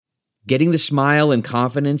Getting the smile and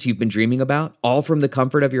confidence you've been dreaming about, all from the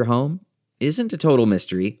comfort of your home, isn't a total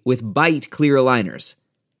mystery with Bite clear aligners.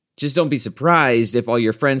 Just don't be surprised if all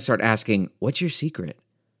your friends start asking, "What's your secret?"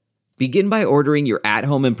 Begin by ordering your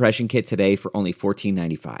at-home impression kit today for only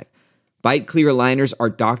 $14.95. Bite clear aligners are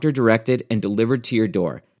doctor-directed and delivered to your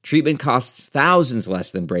door. Treatment costs thousands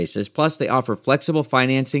less than braces, plus they offer flexible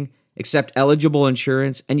financing, accept eligible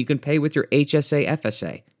insurance, and you can pay with your HSA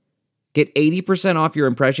FSA. Get 80% off your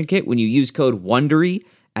impression kit when you use code WONDERY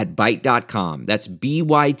at Byte.com. That's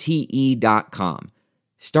BYTE.com.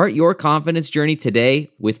 Start your confidence journey today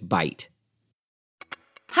with Byte.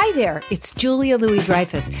 Hi there, it's Julia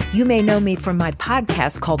Louis-Dreyfus. You may know me from my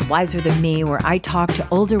podcast called Wiser Than Me, where I talk to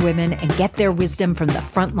older women and get their wisdom from the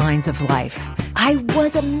front lines of life. I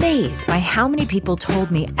was amazed by how many people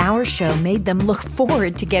told me our show made them look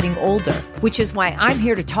forward to getting older, which is why I'm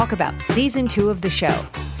here to talk about season 2 of the show.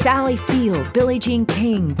 Sally Field, Billie Jean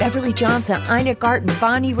King, Beverly Johnson, Ina Garten,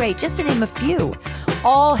 Bonnie Raitt, just to name a few.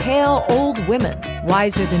 All hail old women.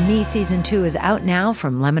 Wiser Than Me season 2 is out now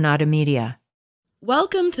from Lemonada Media.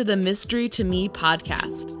 Welcome to the Mystery to Me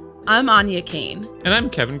podcast. I'm Anya Kane. And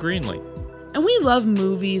I'm Kevin Greenlee. And we love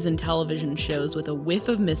movies and television shows with a whiff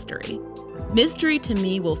of mystery. Mystery to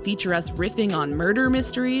Me will feature us riffing on murder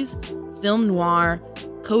mysteries, film noir,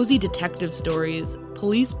 cozy detective stories,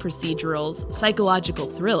 police procedurals, psychological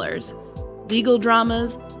thrillers, legal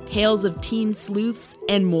dramas, tales of teen sleuths,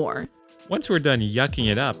 and more. Once we're done yucking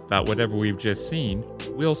it up about whatever we've just seen,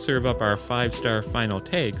 we'll serve up our 5-star final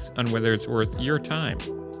takes on whether it's worth your time.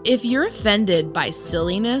 If you're offended by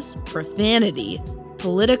silliness, profanity,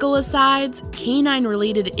 political asides,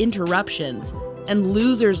 canine-related interruptions, and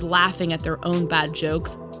losers laughing at their own bad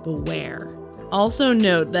jokes, beware. Also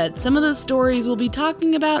note that some of the stories we'll be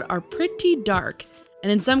talking about are pretty dark,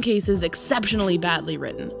 and in some cases exceptionally badly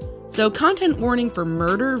written. So content warning for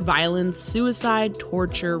murder, violence, suicide,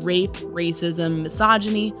 torture, rape, racism,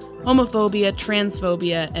 misogyny, homophobia,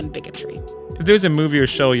 transphobia, and bigotry. If there's a movie or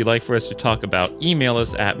show you'd like for us to talk about, email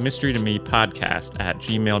us at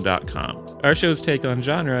mysterytomepodcast@gmail.com. Our show's take on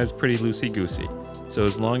genre is pretty loosey-goosey, so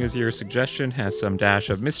as long as your suggestion has some dash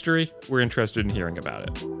of mystery, we're interested in hearing about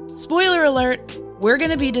it. Spoiler alert, we're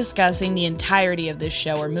going to be discussing the entirety of this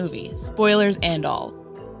show or movie, spoilers and all.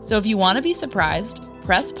 So if you want to be surprised,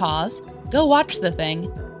 press pause, go watch the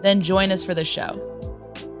thing, then join us for the show.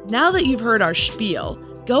 Now that you've heard our spiel,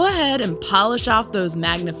 go ahead and polish off those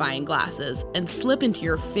magnifying glasses and slip into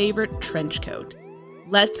your favorite trench coat.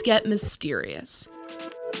 Let's get mysterious.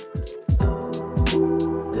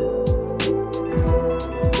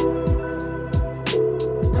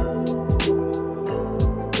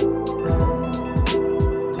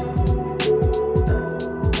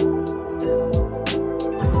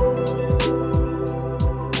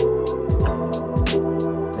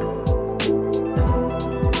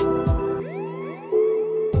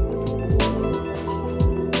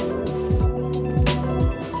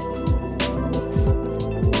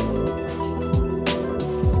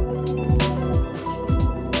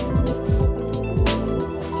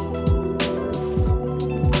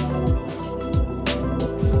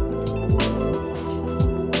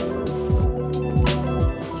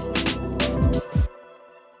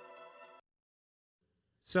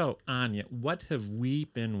 So, Anya, what have we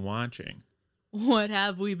been watching? What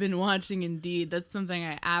have we been watching indeed? That's something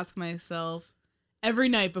I ask myself every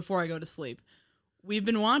night before I go to sleep. We've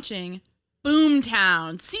been watching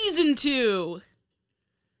Boomtown Season 2,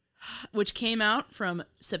 which came out from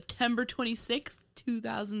September 26th,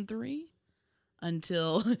 2003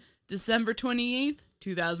 until December 28th,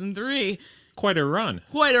 2003. Quite a run.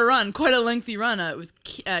 Quite a lengthy run. It was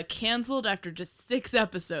canceled after just 6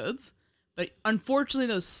 episodes. But unfortunately,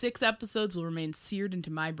 those 6 episodes will remain seared into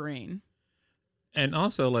my brain. And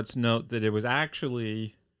also, let's note that it was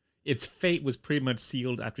actually, its fate was pretty much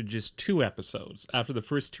sealed after just 2 episodes. After the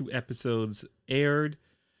first 2 episodes aired,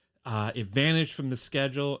 it vanished from the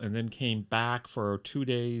schedule and then came back for 2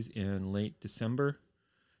 days in late December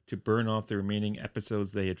to burn off the remaining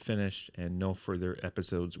episodes they had finished, and no further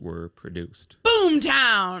episodes were produced.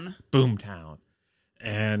 Boomtown!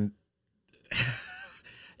 And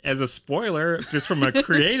as a spoiler, just from a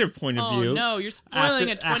creative point of view. Oh no, you're spoiling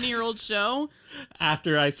a 20-year-old show?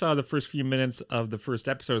 After I saw the first few minutes of the first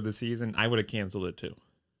episode of the season, I would have canceled it too.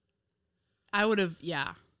 I would have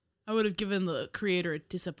given the creator a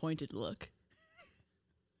disappointed look.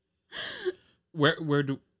 Where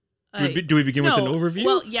do we begin with an overview?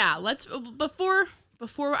 Well, yeah, let's before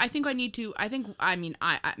I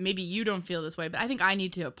maybe you don't feel this way, but I think I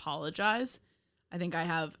need to apologize. I think I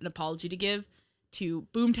have an apology to give to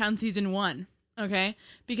Boomtown Season 1. Okay?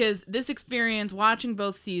 Because this experience, watching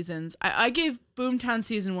both seasons, I gave Boomtown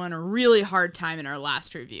Season 1 a really hard time in our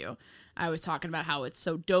last review. I was talking about how it's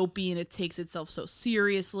so dopey and it takes itself so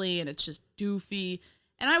seriously and it's just doofy.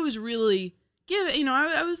 And I was really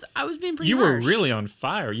I was being pretty You harsh. were really on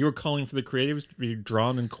fire. You were calling for the creatives to be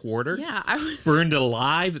drawn and quartered. Yeah, I was burned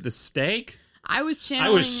alive at the stake. I was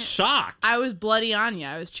channeling. I was shocked. I was Bloody Anya.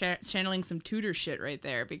 I was channeling some Tudor shit right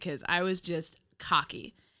there because I was just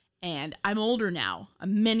cocky. And I'm older now.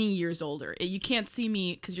 I'm many years older. You can't see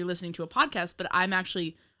me because you're listening to a podcast, but I'm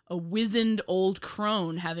actually a wizened old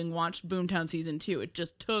crone having watched Boomtown Season 2. It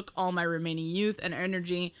just took all my remaining youth and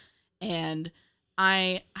energy, and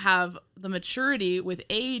I have the maturity with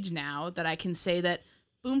age now that I can say that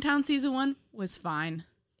Boomtown Season 1 was fine.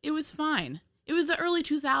 It was fine. It was the early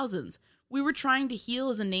 2000s. We were trying to heal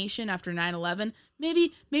as a nation after 9/11.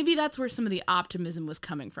 Maybe that's where some of the optimism was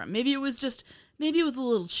coming from. Maybe it was a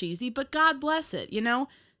little cheesy, but God bless it, you know?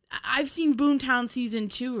 I've seen Boomtown Season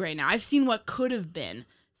 2 right now. I've seen what could have been.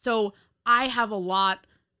 So I have a lot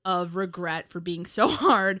of regret for being so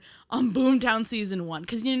hard on Boomtown Season 1.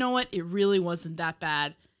 Because you know what? It really wasn't that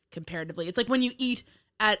bad comparatively. It's like when you eat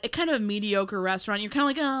at a kind of a mediocre restaurant, you're kind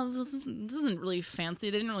of like, oh, this isn't really fancy.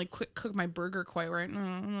 They didn't really cook my burger quite right.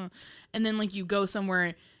 And then like you go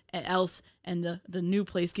somewhere else and the new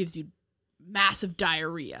place gives you massive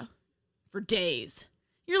diarrhea for days.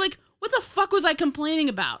 You're like, what the fuck was I complaining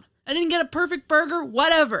about? I didn't get a perfect burger,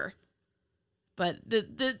 whatever. But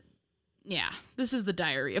this is the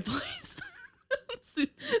diarrhea place.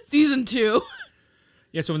 Season 2.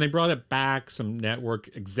 Yeah, so when they brought it back, some network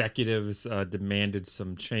executives demanded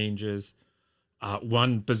some changes.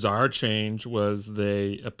 One bizarre change was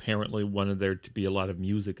they apparently wanted there to be a lot of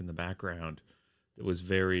music in the background. It was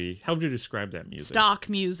very... How would you describe that music? Stock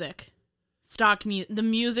music. The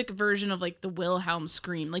music version of like the Wilhelm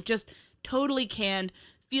scream. Like just totally canned.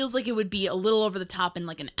 Feels like it would be a little over the top in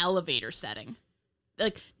like an elevator setting.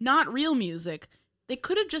 Like not real music. They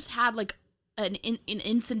could have just had like an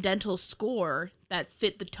incidental score that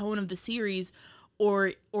fit the tone of the series,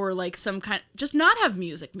 or like some kind, just not have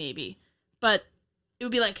music maybe, but it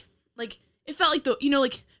would be like it felt like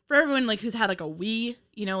like for everyone like who's had like a Wii,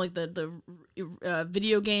 like the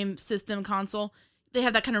video game system console, they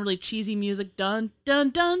have that kind of really cheesy music, dun dun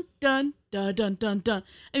dun dun dun dun dun dun.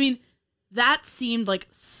 I mean, that seemed like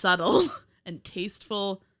subtle and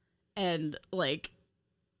tasteful and like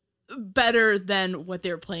better than what they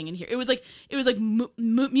were playing in here. It was like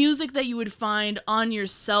music that you would find on your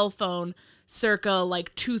cell phone circa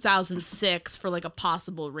like 2006 for like a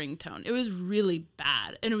possible ringtone. It was really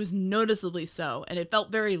bad, and it was noticeably so, and it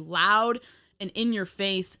felt very loud and in your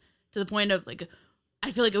face to the point of like,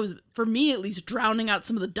 I feel like it was, for me at least, drowning out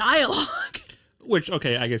some of the dialogue. Which,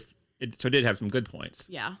 okay, I guess it did have some good points.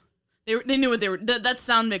 Yeah. They knew what they were, that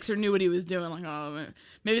sound mixer knew what he was doing. Like, oh,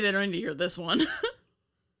 maybe they don't need to hear this one.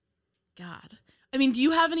 God. I mean, do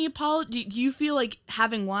you have any apology? Do you feel like,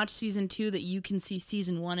 having watched Season 2, that you can see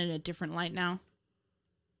Season 1 in a different light now?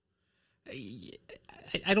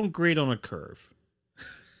 I don't grade on a curve.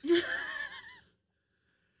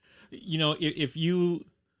 If you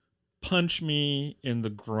punch me in the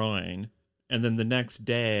groin and then the next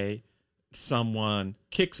day someone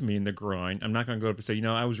kicks me in the groin, I'm not going to go up and say,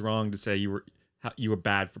 I was wrong to say you were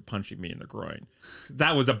bad for punching me in the groin.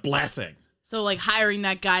 That was a blessing. So like hiring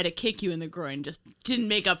that guy to kick you in the groin just didn't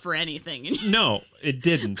make up for anything. No, it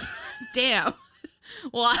didn't. Damn.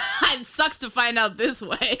 Well, it sucks to find out this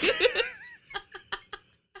way.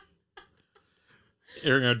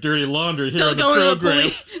 Airing our dirty laundry here on the program.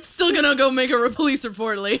 Still gonna go make a police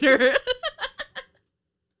report later.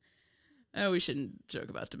 Oh, we shouldn't joke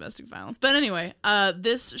about domestic violence. But anyway,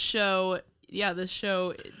 this show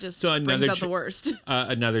just brings out the worst.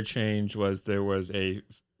 Another change was there was a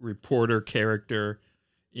reporter character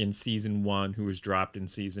in Season 1 who was dropped in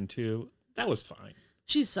Season 2. That was fine.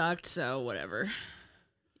 She sucked, so whatever.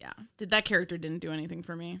 Yeah. That character didn't do anything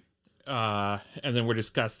for me. And then we'll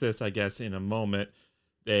discuss this, I guess, in a moment.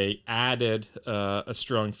 They added a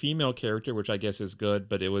strong female character, which I guess is good,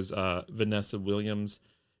 but it was Vanessa Williams.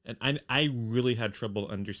 And I really had trouble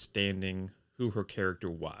understanding who her character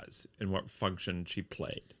was and what function she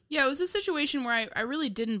played. Yeah, it was a situation where I really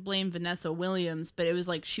didn't blame Vanessa Williams, but it was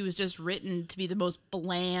like she was just written to be the most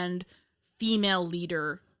bland female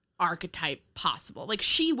leader archetype possible. Like,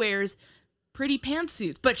 she wears pretty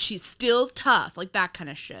pantsuits, but she's still tough. Like, that kind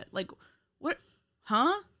of shit. Like, what?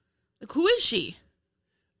 Huh? Like, who is she?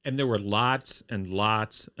 And there were lots and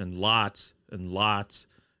lots and lots and lots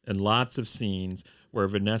and lots of scenes where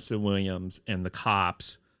Vanessa Williams and the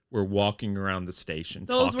cops were walking around the station.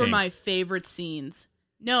 Those were my favorite scenes.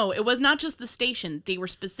 No, it was not just the station. They were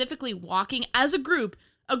specifically walking as a group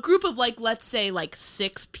of like, let's say like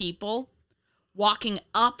 6 people walking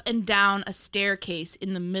up and down a staircase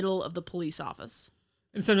in the middle of the police office.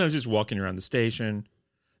 And sometimes just walking around the station.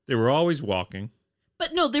 They were always walking.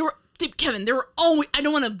 But no, Kevin, they were always, I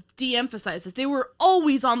don't want to de-emphasize this, they were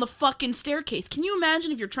always on the fucking staircase. Can you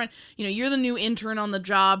imagine if you're trying, you're the new intern on the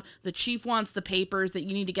job, the chief wants the papers that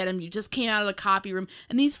you need to get him, you just came out of the copy room,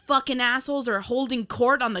 and these fucking assholes are holding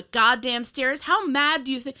court on the goddamn stairs? How mad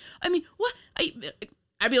do you think, I mean, what?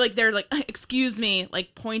 I'd be like, they're like, excuse me,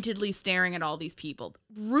 like pointedly staring at all these people.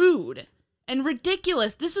 Rude and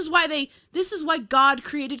ridiculous. This is why God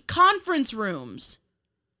created conference rooms.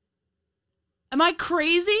 Am I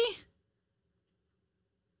crazy?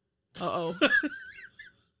 Uh-oh.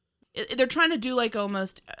 They're trying to do like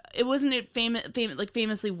almost, it wasn't it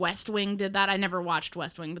famously West Wing did that. I never watched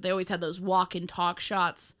West Wing, but they always had those walk and talk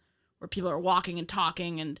shots where people are walking and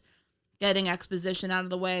talking and getting exposition out of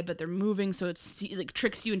the way, but they're moving, so it's like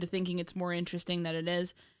tricks you into thinking it's more interesting than it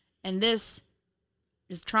is. And this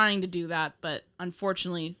is trying to do that, but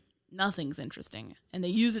unfortunately nothing's interesting, and they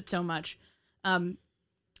use it so much.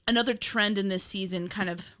 Another trend in this season, kind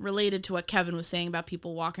of related to what Kevin was saying about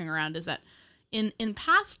people walking around, is that in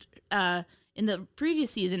the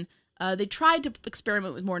previous season, they tried to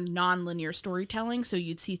experiment with more non-linear storytelling. So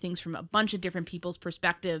you'd see things from a bunch of different people's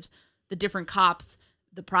perspectives, the different cops,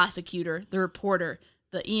 the prosecutor, the reporter,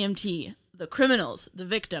 the EMT, the criminals, the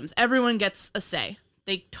victims. Everyone gets a say.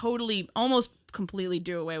 They totally, almost completely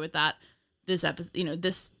do away with that. This episode,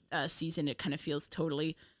 this season, it kind of feels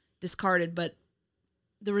totally discarded, but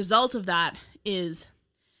the result of that is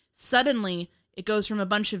suddenly it goes from a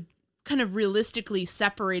bunch of kind of realistically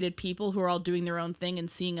separated people who are all doing their own thing and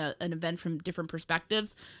seeing an event from different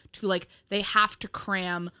perspectives to like they have to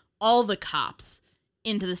cram all the cops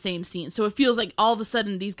into the same scene. So it feels like all of a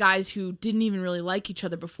sudden these guys who didn't even really like each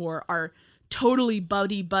other before are totally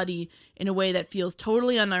buddy in a way that feels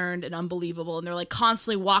totally unearned and unbelievable. And they're like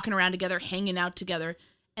constantly walking around together, hanging out together.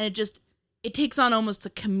 And it takes on almost a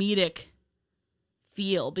comedic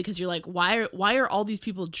feel because you're like, why are all these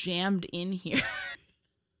people jammed in here?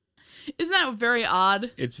 Isn't that very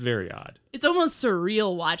odd? It's very odd. It's almost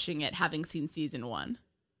surreal watching it, having seen season 1.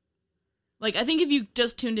 Like, I think if you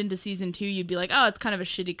just tuned into season 2, you'd be like, oh, it's kind of a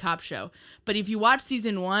shitty cop show. But if you watch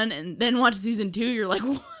season 1 and then watch season 2, you're like,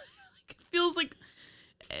 what? It feels like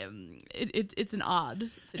it's an odd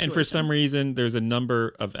situation. And for some reason, there's a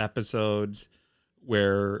number of episodes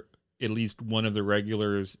where at least one of the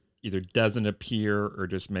regulars either doesn't appear or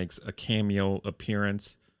just makes a cameo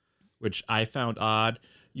appearance, which I found odd.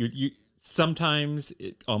 You sometimes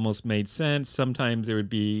it almost made sense. Sometimes there would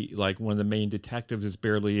be like one of the main detectives is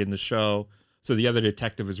barely in the show, so the other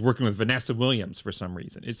detective is working with Vanessa Williams for some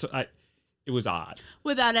reason. It was odd.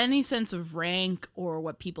 Without any sense of rank or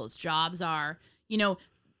what people's jobs are.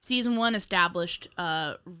 Season 1 established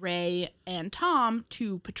Ray and Tom,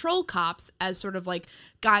 2 patrol cops, as sort of like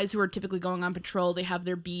guys who are typically going on patrol. They have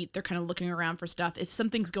their beat. They're kind of looking around for stuff. If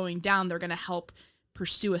something's going down, they're going to help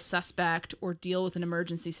pursue a suspect or deal with an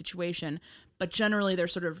emergency situation. But generally, they're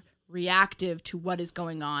sort of reactive to what is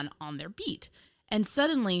going on their beat. And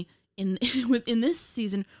suddenly, in this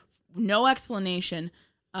season, no explanation.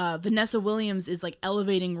 Vanessa Williams is like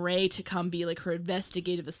elevating Ray to come be like her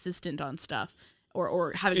investigative assistant on stuff.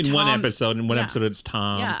 Or having in Tom, one episode it's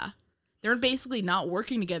Tom. Yeah, they're basically not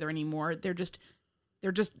working together anymore. They're just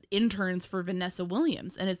interns for Vanessa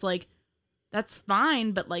Williams, and it's like that's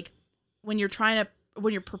fine. But like when you're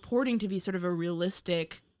purporting to be sort of a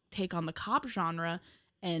realistic take on the cop genre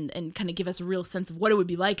and kind of give us a real sense of what it would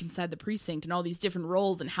be like inside the precinct and all these different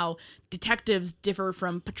roles and how detectives differ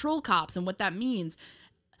from patrol cops and what that means.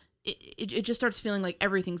 It just starts feeling like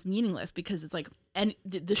everything's meaningless because it's like, and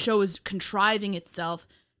the show is contriving itself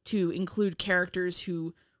to include characters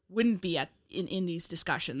who wouldn't be in these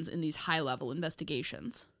discussions, in these high-level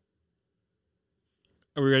investigations.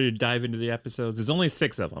 Are we ready to dive into the episodes? There's only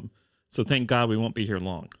 6 of them, so thank God we won't be here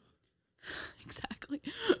long. Exactly.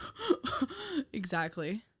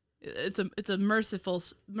 It's a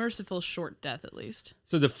merciful short death, at least.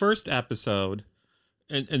 So the first episode,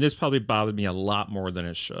 and this probably bothered me a lot more than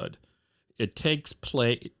it should. It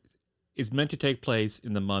is meant to take place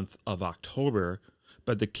in the month of October,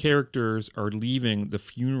 but the characters are leaving the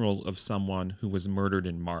funeral of someone who was murdered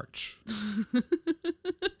in March.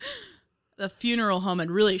 The funeral home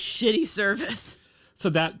had really shitty service. So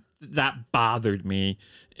that bothered me.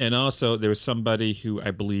 And also there was somebody who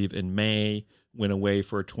I believe in May went away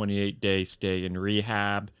for a 28-day stay in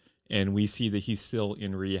rehab, and we see that he's still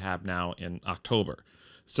in rehab now in October.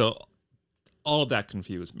 So all of that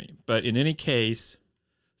confused me. But in any case,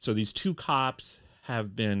 So these 2 cops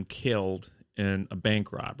have been killed in a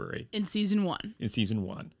bank robbery. In season 1. In season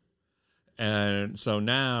 1. And so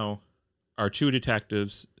now our 2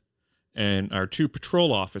 detectives and our 2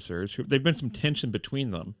 patrol officers, they've been some tension between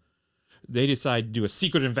them. They decide to do a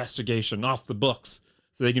secret investigation off the books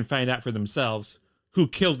so they can find out for themselves who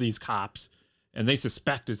killed these cops. And they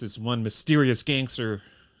suspect it's this one mysterious gangster.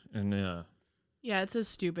 And yeah, it's as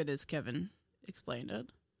stupid as Kevin explained it.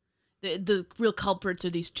 The real culprits are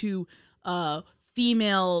these 2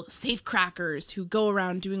 female safecrackers who go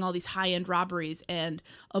around doing all these high-end robberies, and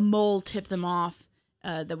a mole tipped them off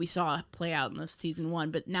that we saw play out in the season 1.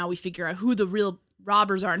 But now we figure out who the real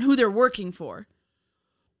robbers are and who they're working for.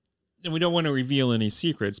 And we don't want to reveal any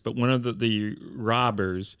secrets, but one of the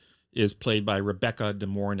robbers is played by Rebecca De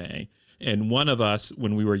Mornay. And one of us,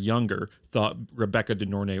 when we were younger, thought Rebecca De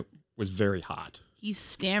Mornay was very hot. He's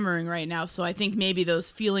stammering right now, so I think maybe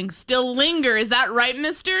those feelings still linger. Is that right,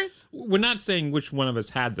 mister? We're not saying which one of us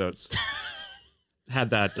had that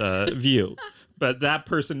view, but that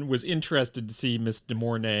person was interested to see Miss De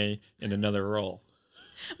Mornay in another role.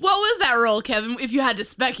 What was that role, Kevin, if you had to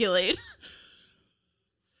speculate?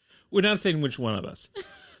 We're not saying which one of us.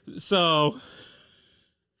 So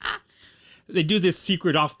they do this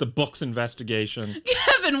secret off the books investigation.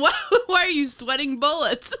 Kevin, why are you sweating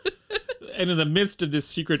bullets? And in the midst of this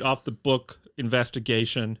secret off the book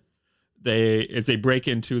investigation, as they break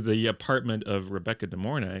into the apartment of Rebecca De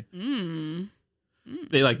Mornay,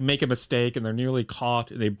 they like make a mistake and they're nearly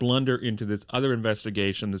caught, and they blunder into this other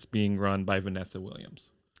investigation that's being run by Vanessa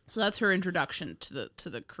Williams. So that's her introduction to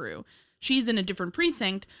the crew. She's in a different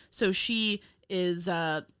precinct, so she is,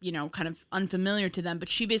 kind of unfamiliar to them, but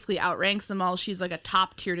she basically outranks them all. She's like a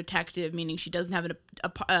top tier detective, meaning she doesn't have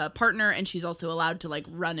a partner, and she's also allowed to like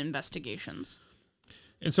run investigations.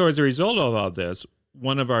 And so as a result of all this,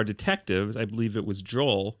 one of our detectives, I believe it was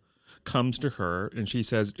Joel, comes to her and she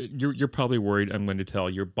says, you're probably worried I'm going to tell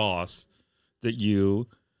your boss that you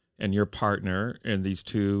and your partner and these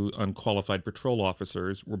 2 unqualified patrol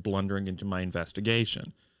officers were blundering into my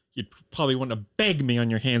investigation. You'd probably want to beg me on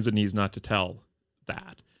your hands and knees not to tell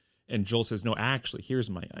that. And Joel says, no, actually, here's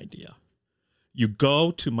my idea. You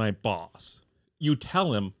go to my boss, you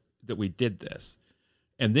tell him that we did this,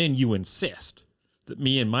 and then you insist that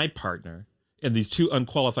me and my partner and these 2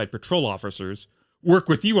 unqualified patrol officers work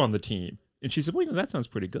with you on the team. And she said, well, that sounds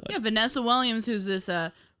pretty good. Yeah, Vanessa Williams, who's this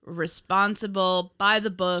responsible,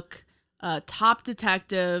 by-the-book, top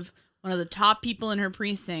detective, one of the top people in her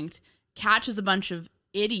precinct, catches a bunch of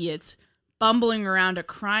idiots bumbling around a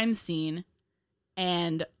crime scene,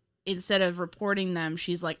 and instead of reporting them,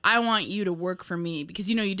 she's like, I want you to work for me because,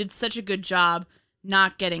 you did such a good job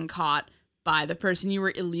not getting caught by the person you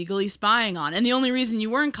were illegally spying on. And the only reason you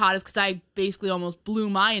weren't caught is because I basically almost blew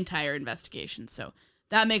my entire investigation. So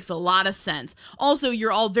that makes a lot of sense. Also,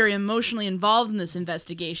 you're all very emotionally involved in this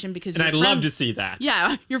investigation because and I'd love to see that.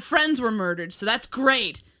 Yeah, your friends were murdered, so that's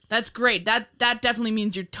great. That's great. That definitely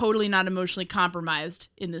means you're totally not emotionally compromised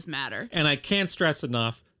in this matter. And I can't stress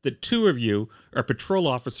enough that 2 of you are patrol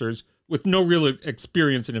officers with no real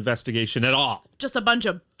experience in investigation at all. Just a bunch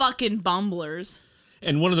of fucking bumblers.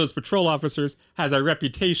 And one of those patrol officers has a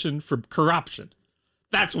reputation for corruption.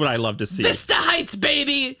 That's what I love to see. Vista Heights,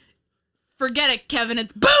 baby! Forget it, Kevin.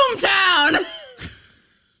 It's Boomtown!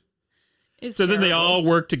 So then they all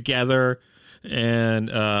work together and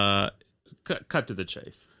cut to the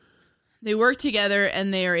chase. They work together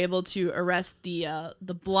and they are able to arrest the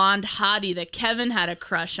blonde hottie that Kevin had a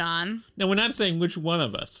crush on. Now, we're not saying which one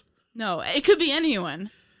of us. No, it could be anyone.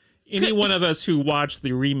 Any one of us who watched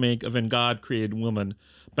the remake of And God Created Woman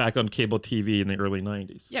back on cable TV in the early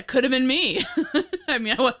 90s. Yeah, could have been me. I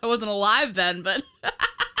mean, I wasn't alive then, but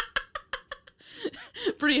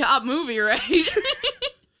pretty hot movie, right?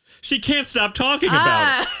 She can't stop talking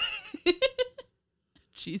about it.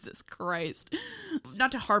 Jesus Christ.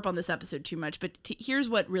 Not to harp on this episode too much, but here's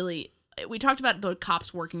what really... We talked about the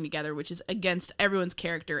cops working together, which is against everyone's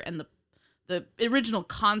character and the original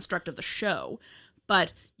construct of the show.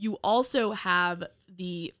 But you also have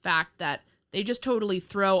the fact that they just totally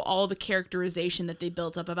throw all the characterization that they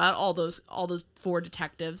built up about all those 4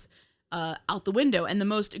 detectives out the window. And the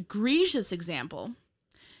most egregious example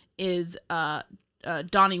is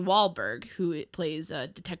Donnie Wahlberg, who plays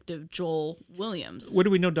Detective Joel Williams. Where do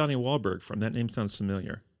we know Donnie Wahlberg from? That name sounds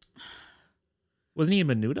familiar. Wasn't he in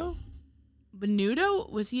Menudo? Menudo?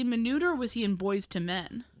 Was he in Menudo or was he in Boys to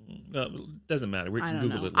Men? Doesn't matter. We can I don't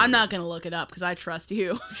Google know. it later. I'm not going to look it up because I trust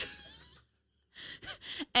you.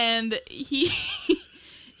 And he's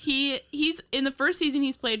in the first season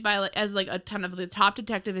he's played by as a ton of the top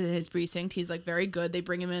detective in his precinct. He's very good. They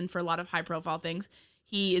bring him in for a lot of high profile things.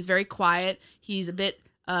 He is very quiet. He's a bit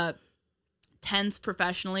tense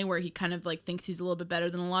professionally, where he kind of like thinks he's a little bit better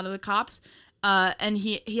than a lot of the cops. And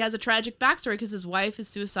he has a tragic backstory because his wife is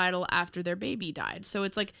suicidal after their baby died. So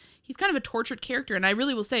it's like he's kind of a tortured character. And I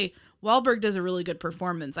really will say Wahlberg does a really good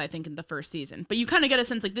performance, I think, in the first season. But you kind of get a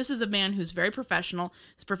sense like this is a man who's very professional.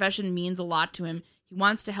 His profession means a lot to him. He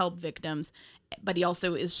wants to help victims, but he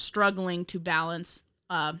also is struggling to balance,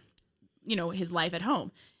 his life at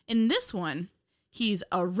home. In this one, he's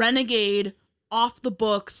a renegade, off the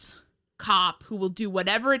books cop who will do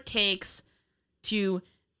whatever it takes to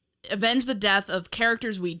avenge the death of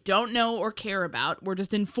characters we don't know or care about. We're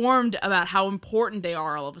just informed about how important they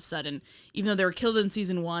are all of a sudden, even though they were killed in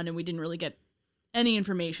season 1 and we didn't really get any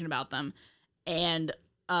information about them. And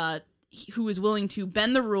who is willing to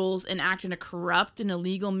bend the rules and act in a corrupt and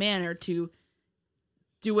illegal manner to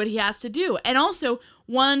do what he has to do. And also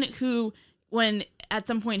one who, when at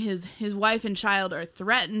some point his wife and child are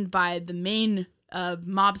threatened by the main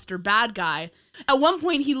mobster bad guy, at one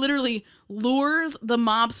point he literally lures the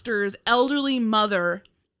mobster's elderly mother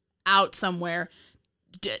out somewhere,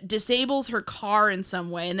 disables her car in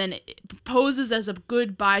some way, and then poses as a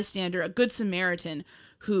good bystander, a good Samaritan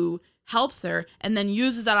who helps her, and then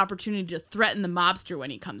uses that opportunity to threaten the mobster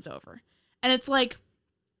when he comes over. And it's like,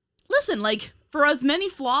 listen, like, for as many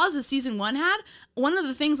flaws as season 1 had, one of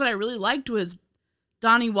the things that I really liked was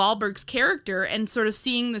Donnie Wahlberg's character, and sort of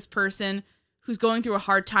seeing this person who's going through a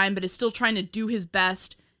hard time but is still trying to do his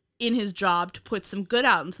best in his job to put some good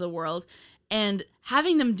out into the world. And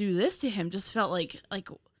having them do this to him just felt like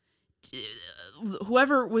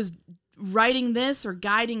whoever was writing this or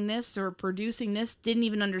guiding this or producing this didn't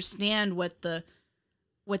even understand what the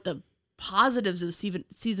positives of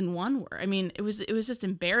season 1 were. I mean, it was just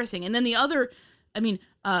embarrassing. And then the other,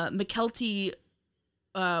 McKelty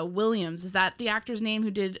Williams, is that the actor's name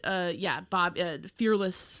who did Bob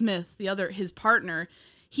Fearless Smith, his partner,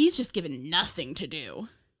 he's just given nothing to do.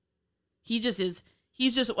 He's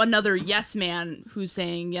just another yes man who's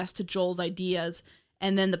saying yes to Joel's ideas,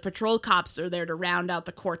 and then the patrol cops are there to round out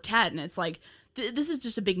the quartet, and it's like this is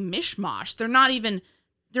just a big mishmash. They're not even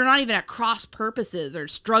at cross purposes or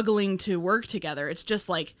struggling to work together. It's just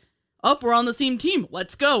like, oh, we're on the same team.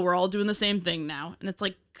 Let's go. We're all doing the same thing now. And it's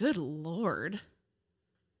like, good Lord.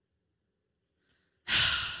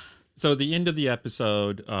 So the end of the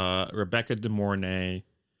episode, Rebecca De Mornay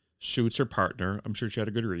shoots her partner. I'm sure she had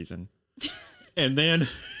a good reason. And then...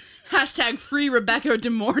 # free Rebecca De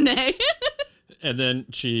Mornay. And then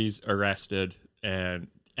she's arrested and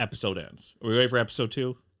episode ends. Are we ready for episode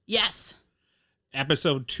 2? Yes.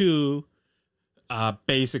 Episode 2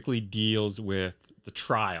 basically deals with the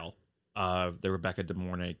trial of the Rebecca De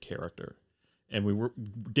Mornay character. And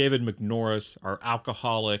David McNorris, our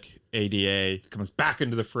alcoholic ADA, comes back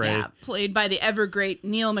into the fray. Yeah, played by the ever great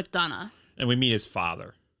Neil McDonough. And we meet his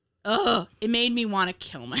father. Ugh, it made me want to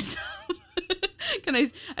kill myself.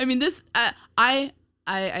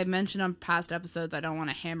 I mentioned on past episodes, I don't want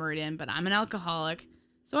to hammer it in, but I'm an alcoholic.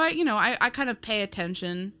 So I kind of pay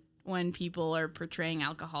attention when people are portraying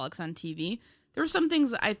alcoholics on TV. There were some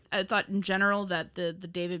things I thought in general that the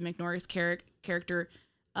David McNorris character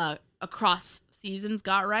across seasons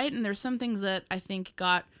got right, and there's some things that I think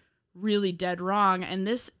got really dead wrong, and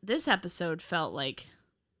this episode felt like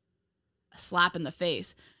a slap in the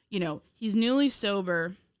face. He's newly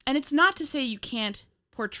sober, and it's not to say you can't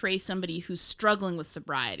portray somebody who's struggling with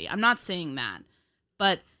sobriety. I'm not saying that,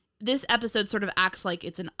 but this episode sort of acts like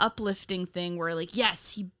it's an uplifting thing where, like,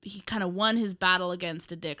 yes, he kind of won his battle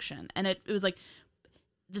against addiction, and it was like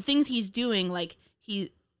the things he's doing, like he's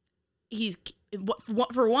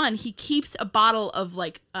for one, he keeps a bottle of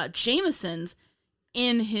Jameson's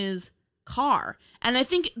in his car. And I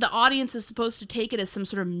think the audience is supposed to take it as some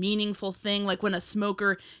sort of meaningful thing, like when a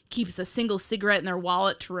smoker keeps a single cigarette in their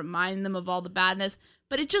wallet to remind them of all the badness.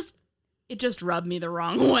 But it just rubbed me the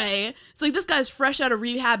wrong way. It's like this guy's fresh out of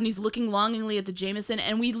rehab and he's looking longingly at the Jameson,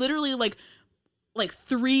 and we literally like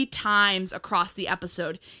 3 times across the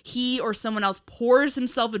episode, he or someone else pours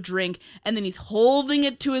himself a drink and then he's holding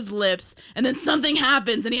it to his lips and then something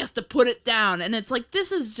happens and he has to put it down. And it's like,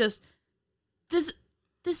 this is just,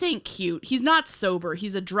 this ain't cute. He's not sober.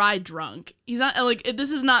 He's a dry drunk. He's not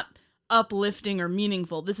this is not uplifting or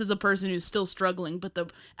meaningful. This is a person who's still struggling, but the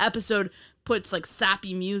episode puts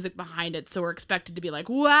sappy music behind it. So we're expected to be like,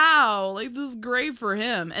 wow, this is great for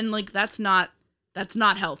him. And that's not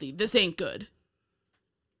healthy. This ain't good.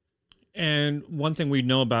 And one thing we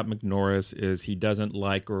know about McNorris is he doesn't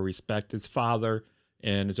like or respect his father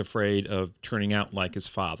and is afraid of turning out like his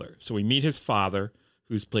father. So we meet his father,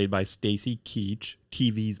 who's played by Stacy Keach,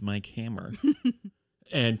 TV's Mike Hammer.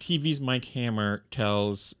 And TV's Mike Hammer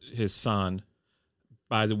tells his son,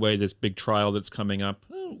 by the way, this big trial that's coming up,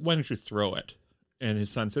 why don't you throw it? And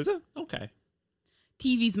his son says, okay.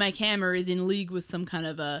 TV's Mike Hammer is in league with some kind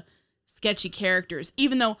of sketchy characters,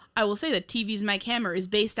 even though I will say that TV's Mike Hammer is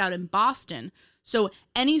based out in Boston. So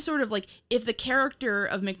any sort of like, if the character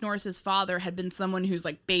of McNorris's father had been someone who's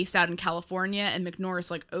like based out in California and McNorris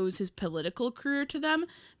like owes his political career to them,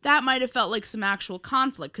 that might have felt like some actual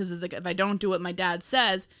conflict, because it's like, if I don't do what my dad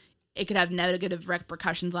says, it could have negative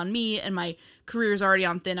repercussions on me, and my career's already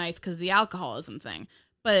on thin ice because of the alcoholism thing.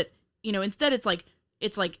 But, you know, instead it's like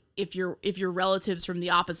if your relatives from the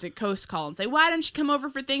opposite coast call and say, why don't you come over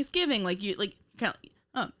for Thanksgiving? Like, you like kind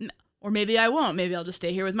of, or maybe I won't. Maybe I'll just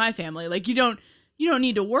stay here with my family. Like, you don't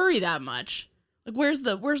need to worry that much. Like, where's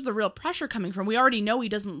the real pressure coming from? We already know he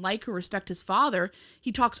doesn't like or respect his father.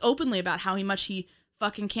 He talks openly about how much he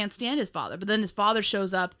fucking can't stand his father. But then his father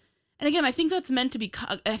shows up. And again, I think that's meant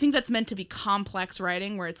to be complex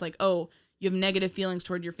writing, where it's like, oh, you have negative feelings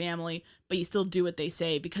toward your family, but you still do what they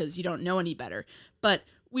say because you don't know any better. But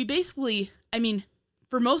we basically, I mean,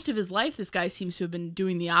 for most of his life, this guy seems to have been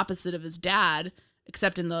doing the opposite of his dad,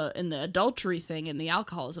 except in the adultery thing and the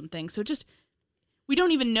alcoholism thing. So we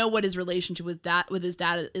don't even know what his relationship with his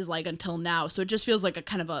dad is like until now. So it just feels like a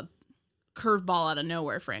kind of a curveball out of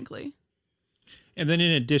nowhere, frankly. And then in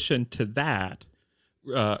addition to that,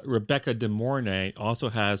 Rebecca De Mornay also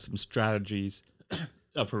has some strategies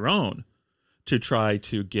of her own to try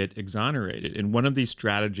to get exonerated. And one of these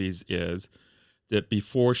strategies is that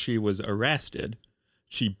before she was arrested,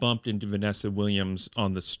 she bumped into Vanessa Williams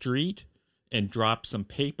on the street and dropped some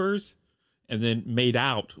papers and then made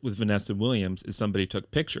out with Vanessa Williams as somebody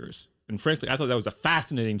took pictures. And frankly, I thought that was a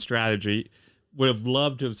fascinating strategy. Would have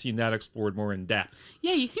loved to have seen that explored more in depth.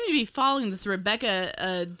 Yeah, you seem to be following this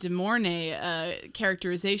Rebecca De Mornay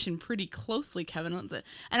characterization pretty closely, Kevin.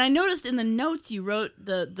 And I noticed in the notes you wrote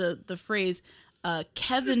the phrase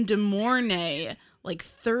Kevin De Mornay like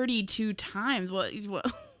 32 times. What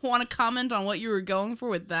want to comment on what you were going for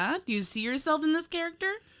with that? Do you see yourself in this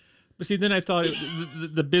character? But see, then I thought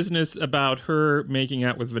the business about her making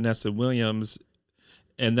out with Vanessa Williams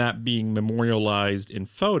and that being memorialized in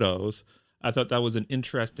photos, I thought that was an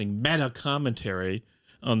interesting meta commentary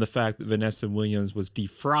on the fact that Vanessa Williams was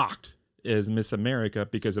defrocked as Miss America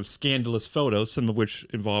because of scandalous photos, some of which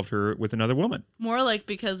involved her with another woman. More like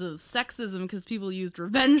because of sexism, because people used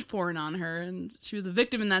revenge porn on her, and she was a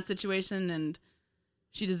victim in that situation, and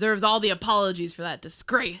she deserves all the apologies for that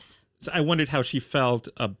disgrace. So I wondered how she felt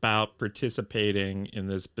about participating in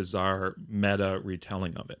this bizarre meta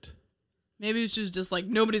retelling of it. Maybe she was just like,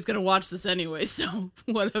 nobody's going to watch this anyway, so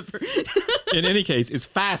whatever. In any case, as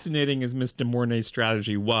fascinating as Miss De Mornay's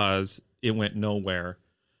strategy was, it went nowhere.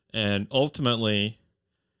 And ultimately,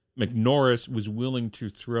 McNorris was willing to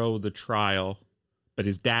throw the trial, but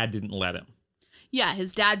his dad didn't let him. Yeah,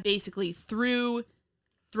 his dad basically throwing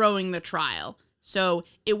the trial. So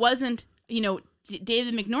it wasn't,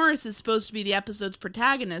 David McNorris is supposed to be the episode's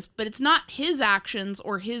protagonist, but it's not his actions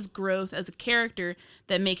or his growth as a character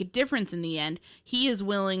that make a difference in the end. He is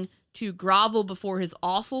willing to grovel before his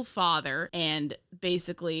awful father, and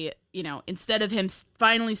basically, instead of him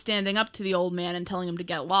finally standing up to the old man and telling him to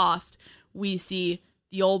get lost, we see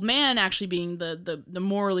the old man actually being the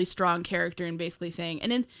morally strong character and basically saying,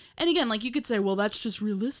 and again, like, you could say, well, that's just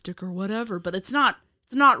realistic or whatever, but it's not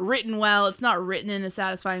written well. It's not written in a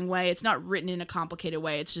satisfying way. It's not written in a complicated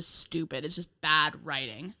way. It's just stupid. It's just bad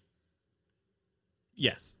writing.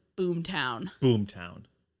 Yes. Boomtown.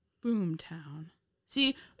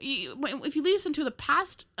 See, if you listen to the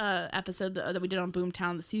past episode that we did on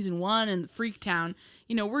Boomtown, the season 1 and Freaktown,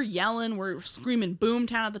 we're yelling, we're screaming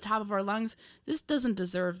Boomtown at the top of our lungs. This doesn't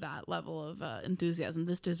deserve that level of enthusiasm.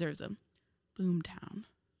 This deserves a Boomtown.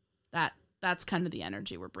 That's kind of the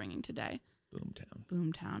energy we're bringing today.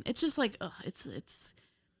 Boomtown. It's just like,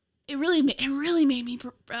 it really made me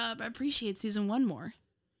appreciate season 1 more.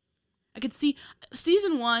 I could see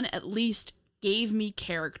season 1 at least gave me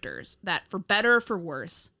characters that, for better or for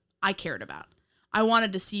worse, I cared about. I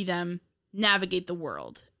wanted to see them navigate the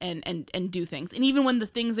world and do things. And even when the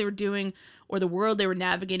things they were doing or the world they were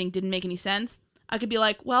navigating didn't make any sense, I could be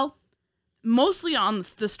like, well, mostly on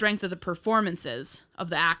the strength of the performances of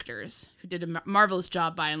the actors who did a marvelous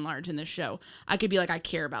job by and large in this show, I could be like, I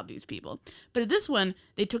care about these people. But at this one,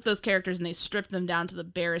 they took those characters and they stripped them down to the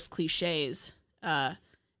barest cliches,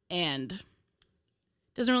 and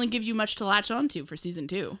doesn't really give you much to latch onto for season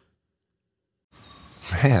 2.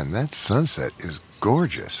 Man, that sunset is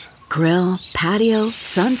gorgeous. Grill, patio,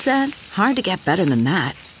 sunset. Hard to get better than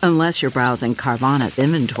that. Unless you're browsing Carvana's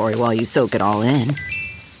inventory while you soak it all in.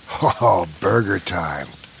 Oh, burger time.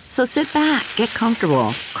 So sit back, get comfortable.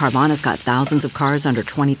 Carvana's got thousands of cars under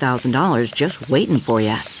 $20,000 just waiting for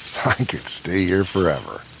you. I could stay here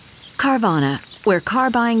forever. Carvana, where car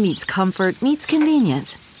buying meets comfort, meets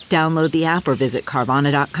convenience. Download the app or visit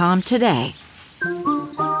Carvana.com today.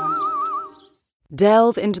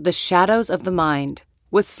 Delve into the shadows of the mind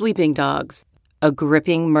with Sleeping Dogs, a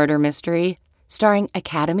gripping murder mystery starring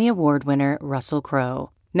Academy Award winner Russell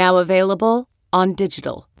Crowe. Now available on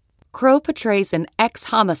digital. Crowe portrays an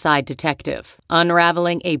ex-homicide detective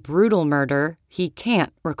unraveling a brutal murder he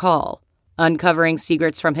can't recall. Uncovering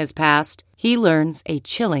secrets from his past, he learns a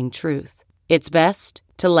chilling truth. It's best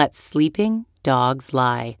to let sleeping dogs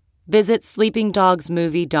lie. Visit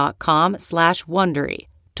sleepingdogsmovie.com/Wondery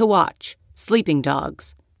to watch Sleeping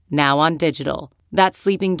Dogs, now on digital. That's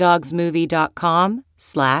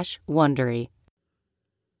sleepingdogsmovie.com/Wondery.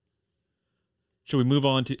 Shall we move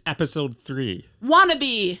on to episode 3?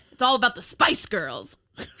 Wannabe. It's all about the Spice Girls.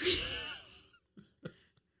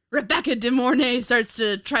 Rebecca De Mornay starts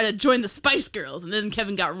to try to join the Spice Girls, and then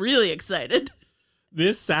Kevin got really excited.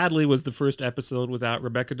 This, sadly, was the first episode without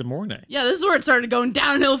Rebecca De Mornay. Yeah, this is where it started going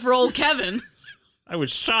downhill for old Kevin. I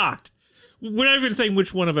was shocked. We're not even saying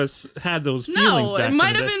which one of us had those feelings. No, it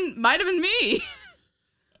might have been me.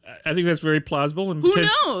 I think that's very plausible and Who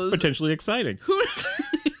knows? Potentially exciting.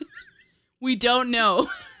 We don't know.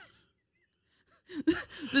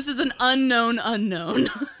 This is an unknown unknown.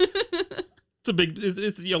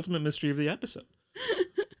 It's the ultimate mystery of the episode.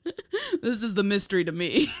 This is the mystery to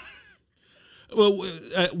me. Well,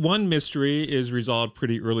 one mystery is resolved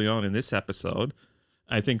pretty early on in this episode.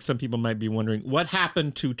 I think some people might be wondering what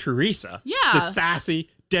happened to Teresa, Yeah. the sassy,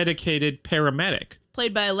 dedicated paramedic.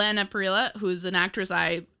 Played by Elena Perilla, who's an actress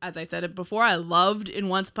as I said it before, I loved in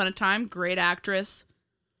Once Upon a Time. Great actress.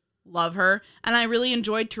 Love her. And I really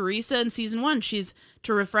enjoyed Teresa in season 1. She's,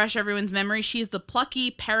 to refresh everyone's memory, she's the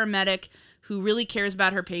plucky paramedic who really cares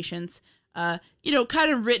about her patients.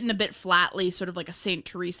 Kind of written a bit flatly, sort of like a Saint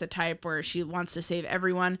Teresa type where she wants to save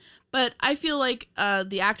everyone. But I feel like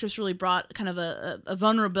the actress really brought kind of a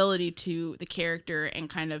vulnerability to the character and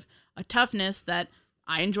kind of a toughness that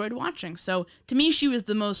I enjoyed watching. So to me, she was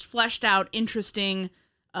the most fleshed out, interesting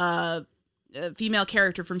female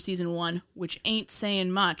character from season 1, which ain't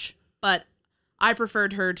saying much, but I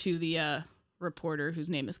preferred her to the reporter whose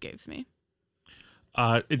name escapes me.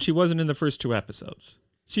 And she wasn't in the first 2 episodes.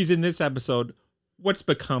 She's in this episode. What's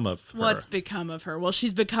become of her? What's become of her? Well,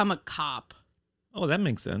 she's become a cop. Oh, that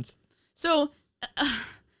makes sense. So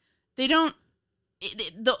they don't.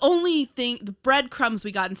 The only thing, the breadcrumbs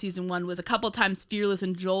we got in season 1 was a couple of times Fearless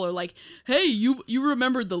and Joel are like, "Hey, you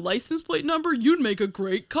remembered the license plate number? You'd make a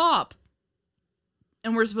great cop."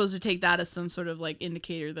 And we're supposed to take that as some sort of like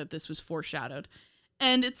indicator that this was foreshadowed.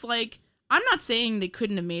 And it's like, I'm not saying they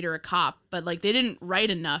couldn't have made her a cop, but like they didn't write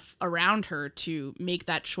enough around her to make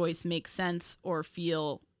that choice make sense or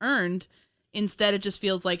feel earned. Instead, it just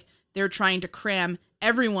feels like they're trying to cram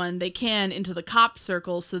everyone they can into the cop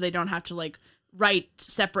circle so they don't have to like write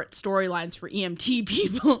separate storylines for EMT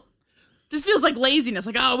people. Just feels like laziness.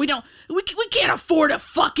 Like, oh, we can't afford a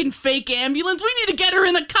fucking fake ambulance. We need to get her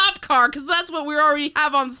in the cop car because that's what we already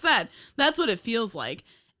have on set. That's what it feels like.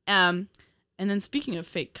 And then speaking of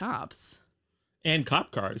fake cops. And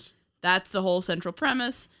cop cars. That's the whole central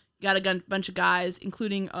premise. You got a bunch of guys,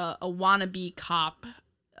 including a wannabe cop,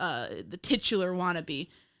 the titular wannabe,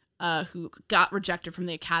 who got rejected from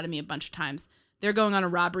the academy a bunch of times. They're going on a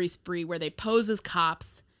robbery spree where they pose as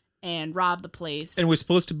cops and rob the place. And we're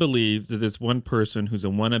supposed to believe that this one person who's a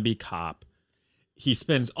wannabe cop, he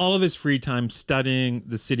spends all of his free time studying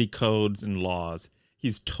the city codes and laws.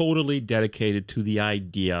 He's totally dedicated to the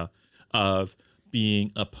idea of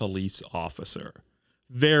being a police officer.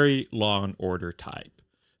 Very Law and Order type.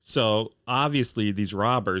 So obviously these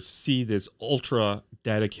robbers see this ultra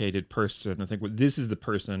dedicated person and think, well, this is the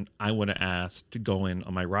person I want to ask to go in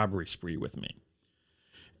on my robbery spree with me.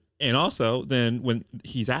 And also, then when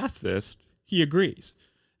he's asked this, he agrees,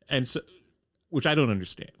 and so, which I don't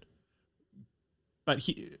understand. But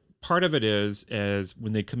part of it is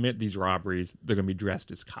when they commit these robberies, they're going to be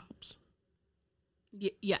dressed as cops.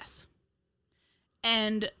 Yes,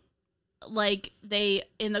 and like they,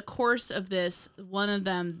 in the course of this, one of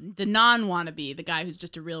them, the non-wannabe, the guy who's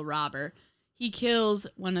just a real robber, he kills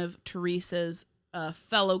one of Teresa's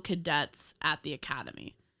fellow cadets at the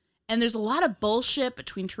academy. And there's a lot of bullshit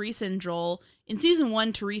between Teresa and Joel. In season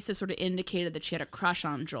 1, Teresa sort of indicated that she had a crush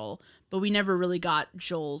on Joel, but we never really got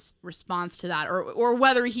Joel's response to that, or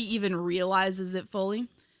whether he even realizes it fully,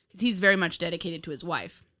 because he's very much dedicated to his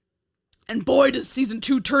wife. And boy, does season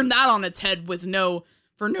 2 turn that on its head with no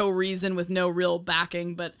for no reason with no real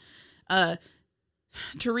backing. But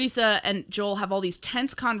Teresa and Joel have all these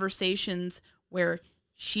tense conversations where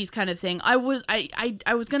she's kind of saying, I was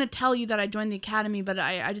going to tell you that I joined the academy, but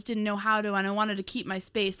I just didn't know how to, and I wanted to keep my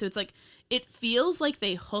space. So it's like, it feels like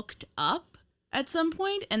they hooked up at some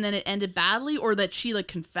point and then it ended badly, or that she like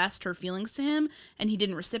confessed her feelings to him and he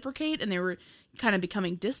didn't reciprocate and they were kind of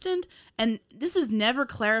becoming distant. And this is never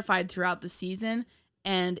clarified throughout the season.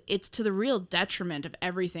 And it's to the real detriment of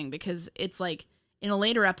everything, because it's like in a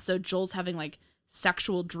later episode, Joel's having like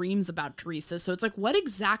sexual dreams about Teresa. So it's like, what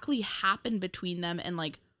exactly happened between them and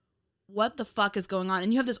like, what the fuck is going on?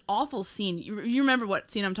 And you have this awful scene. You remember what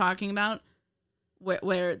scene I'm talking about?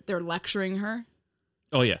 Where they're lecturing her?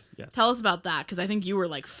 Oh, yes. Tell us about that, because I think you were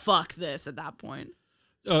like, fuck this at that point.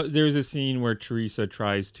 There's a scene where Teresa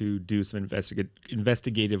tries to do some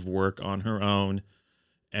investigative work on her own,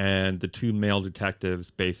 and the two male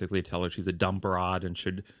detectives basically tell her she's a dumb broad and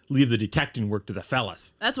should leave the detecting work to the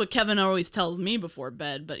fellas. That's what Kevin always tells me before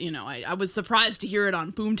bed, but, you know, I was surprised to hear it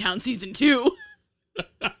on Boomtown Season 2.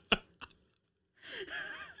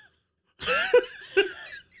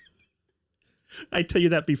 I tell you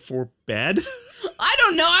that before bed? I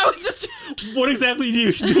don't know. I was just... What exactly do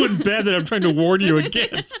you do in bed that I'm trying to warn you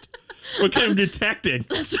against? What kind of detecting?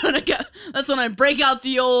 That's when I break out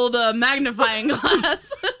the old magnifying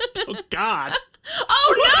glass. Oh, God.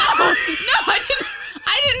 Oh, no! No,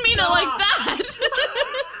 I didn't mean it like that.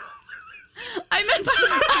 I meant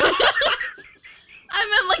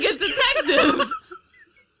like a detective.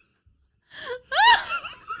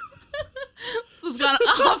 This has gone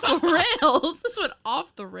off the rails. This went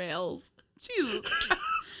off the rails. Jesus Christ.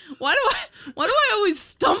 Why do I always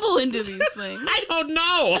stumble into these things? I don't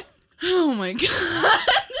know. Oh my God. I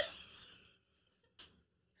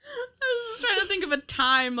was just trying to think of a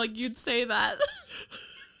time like you'd say that.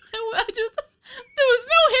 There was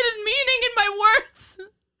no hidden meaning in my words.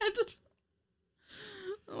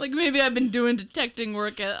 Like maybe I've been doing detecting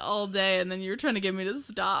work all day and then you're trying to get me to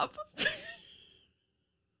stop.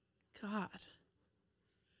 God.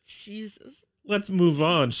 Jesus. Let's move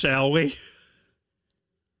on, shall we?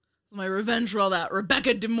 My revenge for all that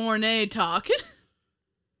Rebecca De Mornay talk.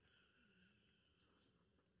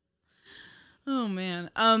 Oh,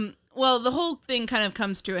 man. Well, the whole thing kind of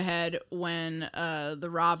comes to a head when the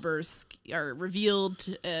robbers are revealed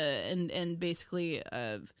and basically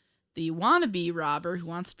the wannabe robber who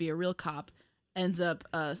wants to be a real cop ends up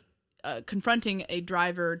confronting a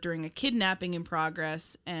driver during a kidnapping in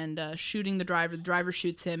progress and shooting the driver. The driver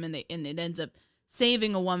shoots him and it ends up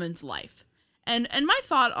saving a woman's life. And my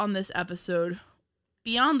thought on this episode,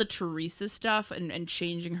 beyond the Teresa stuff and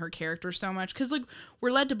changing her character so much, because like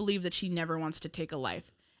we're led to believe that she never wants to take a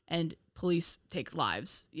life, and police take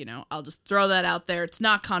lives. You know, I'll just throw that out there. It's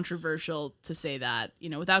not controversial to say that, you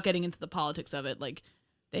know, without getting into the politics of it. Like,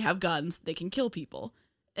 they have guns, they can kill people,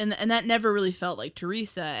 and that never really felt like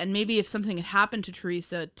Teresa. And maybe if something had happened to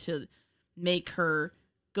Teresa to make her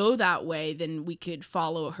go that way, then we could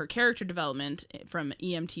follow her character development from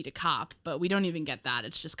EMT to cop, but we don't even get that.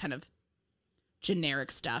 It's just kind of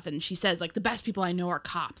generic stuff. And she says like, the best people I know are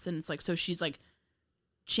cops. And it's like, so she's like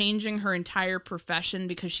changing her entire profession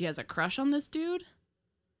because she has a crush on this dude.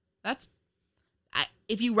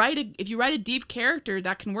 If you write a deep character,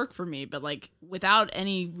 that can work for me, but like without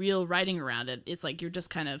any real writing around it, it's like, you're just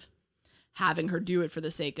kind of having her do it for the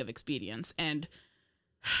sake of expedience. And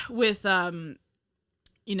with, I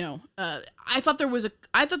thought there was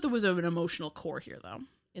an emotional core here, though,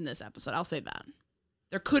 in this episode. I'll say that.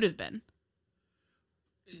 There could have been.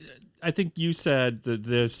 I think you said that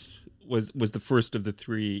this was the first of the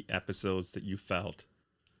 3 episodes that you felt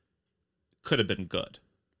could have been good.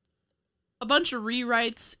 A bunch of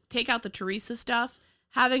rewrites, take out the Teresa stuff,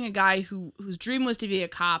 having a guy whose dream was to be a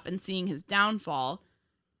cop and seeing his downfall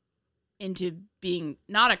into being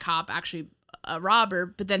not a cop, actually a robber,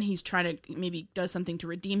 but then he's trying to maybe does something to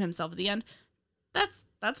redeem himself at the end. That's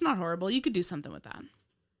not horrible. You could do something with that.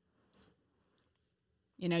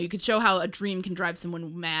 You know, you could show how a dream can drive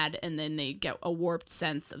someone mad and then they get a warped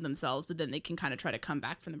sense of themselves, but then they can kind of try to come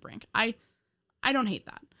back from the brink. I don't hate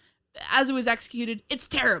that. As it was executed, it's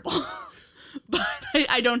terrible. But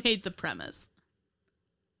I don't hate the premise.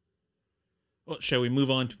 Well, shall we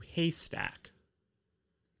move on to Haystack?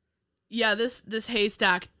 Yeah, this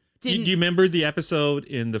Haystack didn't... Do you remember the episode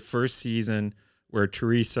in the first season where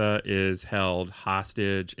Teresa is held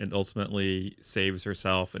hostage and ultimately saves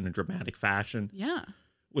herself in a dramatic fashion? Yeah.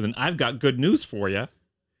 Well, then I've got good news for you.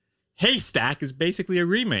 Haystack is basically a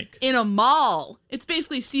remake. In a mall. It's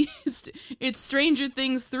basically... It's Stranger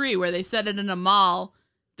Things 3, where they set it in a mall.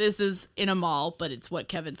 this is in a mall, but it's what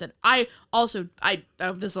Kevin said. I this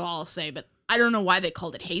is all I'll say, but I don't know why they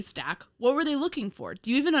called it Haystack. What were they looking for?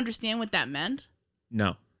 Do you even understand what that meant?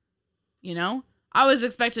 No. You know? I was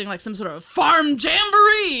expecting like some sort of farm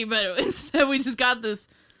jamboree, but instead we just got this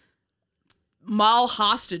mall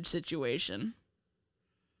hostage situation.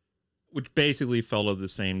 Which basically followed the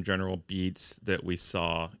same general beats that we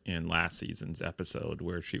saw in last season's episode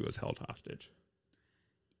where she was held hostage.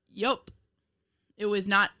 Yup. It was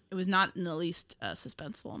not in the least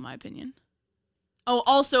suspenseful, in my opinion. Oh,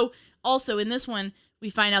 also in this one, we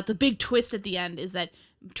find out the big twist at the end is that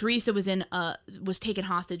Teresa was taken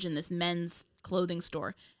hostage in this men's clothing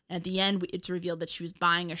store. And at the end, it's revealed that she was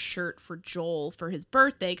buying a shirt for Joel for his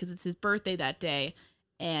birthday, because it's his birthday that day.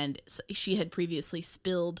 And she had previously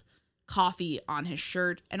spilled coffee on his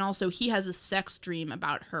shirt. And also, he has a sex dream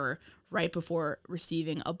about her right before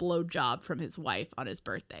receiving a blowjob from his wife on his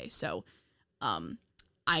birthday. So, I'm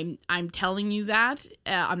telling you that.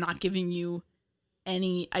 I'm not giving you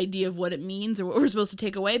any idea of what it means or what we're supposed to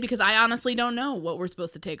take away, because I honestly don't know what we're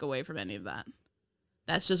supposed to take away from any of that.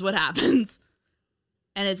 That's just what happens.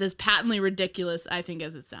 And it's as patently ridiculous, I think,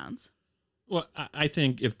 as it sounds. Well, I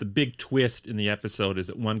think if the big twist in the episode is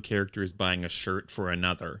that one character is buying a shirt for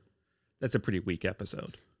another, that's a pretty weak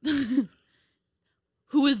episode.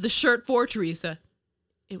 Who is the shirt for, Teresa?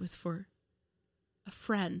 It was for a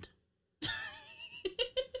friend.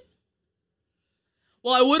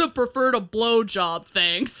 Well, I would have preferred a blowjob,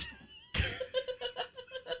 thanks.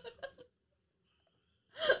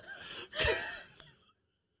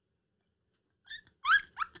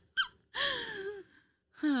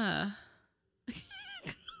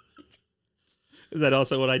 Is that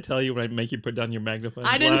also what I tell you when I make you put down your magnifying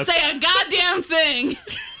glass? I didn't say a goddamn thing.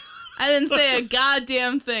 I didn't say a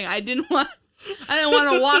goddamn thing. I didn't want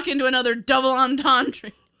to walk into another double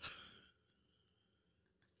entendre.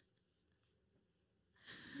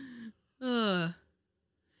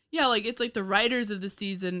 Yeah, like it's like the writers of the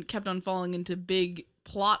season kept on falling into big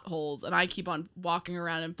plot holes, and I keep on walking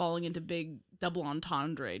around and falling into big double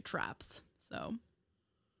entendre traps. So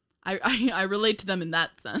I relate to them in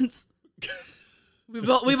that sense. We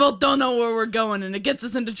both don't know where we're going, and it gets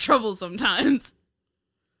us into trouble sometimes.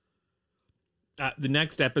 The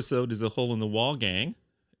next episode is the Hole in the Wall Gang,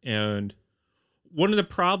 and one of the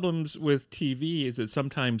problems with TV is that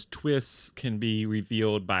sometimes twists can be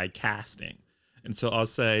revealed by casting. And so I'll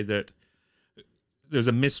say that there's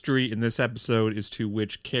a mystery in this episode as to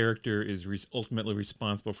which character is ultimately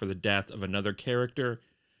responsible for the death of another character.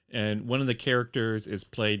 And one of the characters is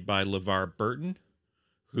played by LeVar Burton,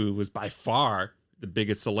 who was by far the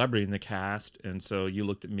biggest celebrity in the cast. And so you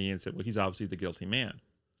looked at me and said, well, he's obviously the guilty man.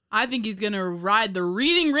 I think he's going to ride the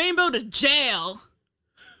Reading Rainbow to jail.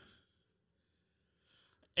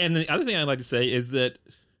 And the other thing I'd like to say is that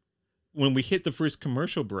when we hit the first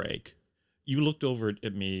commercial break, you looked over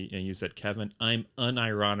at me and you said, Kevin, I'm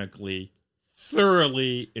unironically,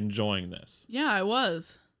 thoroughly enjoying this. Yeah, I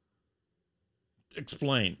was.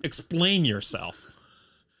 Explain yourself.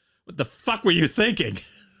 What the fuck were you thinking?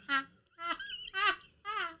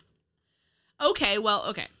 Okay.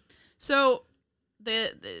 So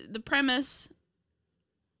the premise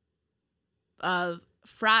of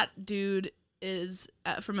frat dude is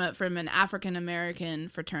from an African American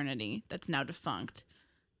fraternity that's now defunct,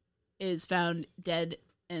 is found dead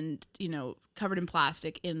and, covered in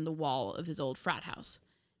plastic in the wall of his old frat house.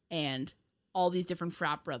 And all these different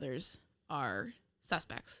frat brothers are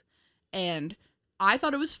suspects. And I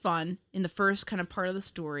thought it was fun in the first kind of part of the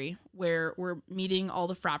story where we're meeting all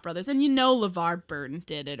the frat brothers. And LeVar Burton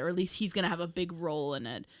did it, or at least he's going to have a big role in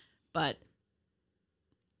it. But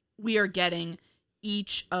we are getting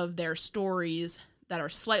each of their stories that are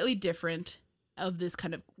slightly different of this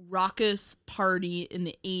kind of raucous party in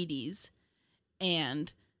the 80s.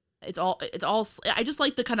 And it's all I just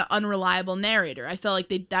like the kind of unreliable narrator. I felt like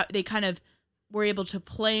they kind of were able to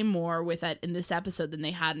play more with it in this episode than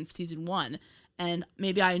they had in season 1. And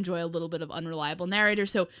maybe I enjoy a little bit of unreliable narrator.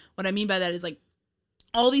 So what I mean by that is like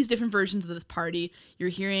all these different versions of this party. You're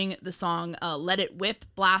hearing the song Let It Whip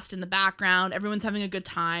blast in the background. Everyone's having a good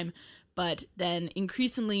time. But then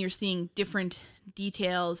increasingly you're seeing different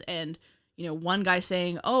details and, one guy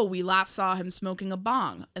saying, oh, we last saw him smoking a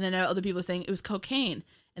bong. And then other people are saying it was cocaine.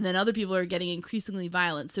 And then other people are getting increasingly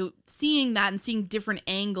violent. So seeing that and seeing different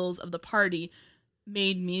angles of the party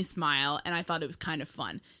made me smile. And I thought it was kind of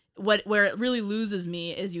fun. Where it really loses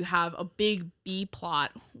me is you have a big B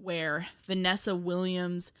plot where Vanessa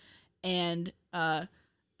Williams and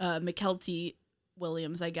McKelty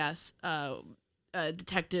Williams, I guess,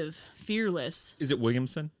 Detective Fearless. Is it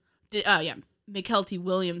Williamson? Yeah. Mykelti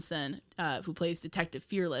Williamson, who plays Detective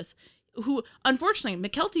Fearless, who, unfortunately,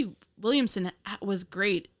 Mykelti Williamson was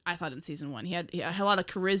great, I thought, in season 1. He had a lot of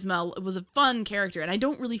charisma. It was a fun character, and I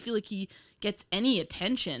don't really feel like he gets any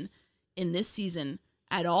attention in this season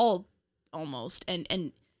at all, almost.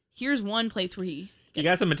 And here's one place where he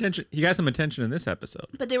got some attention. He got some attention in this episode.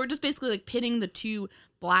 But they were just basically like pitting the two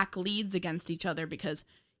black leads against each other because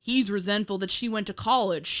he's resentful that she went to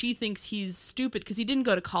college. She thinks he's stupid because he didn't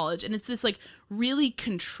go to college. And it's this like really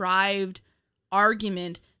contrived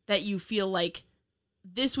argument that you feel like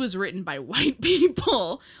this was written by white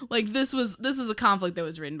people. Like this is a conflict that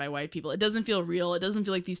was written by white people. It doesn't feel real. It doesn't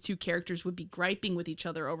feel like these two characters would be griping with each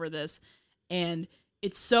other over this. And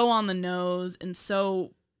it's so on the nose and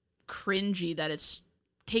so cringy that it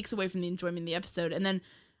takes away from the enjoyment of the episode. And then,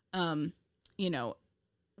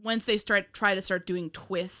 once they try to start doing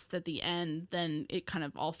twists at the end, then it kind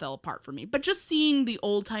of all fell apart for me. But just seeing the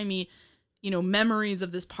old timey, memories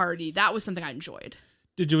of this party, that was something I enjoyed.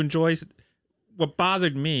 Did you enjoy? What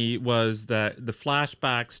bothered me was that the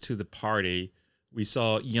flashbacks to the party, we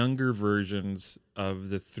saw younger versions of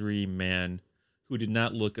the three men who did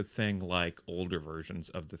not look a thing like older versions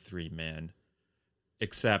of the three men,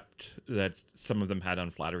 except that some of them had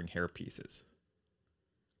unflattering hair pieces.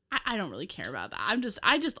 I don't really care about that.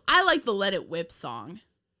 I like the Let It Whip song.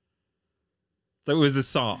 So it was the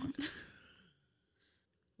song.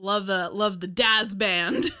 Love the Daz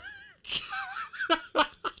band.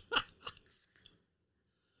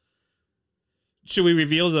 Should we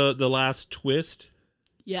reveal the last twist?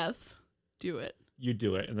 Yes, do it. You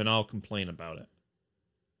do it, and then I'll complain about it.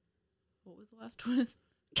 What was the last twist?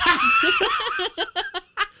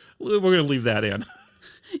 We're going to leave that in.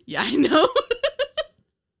 Yeah, I know.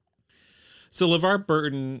 So LeVar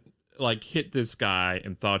Burton hit this guy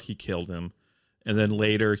and thought he killed him. And then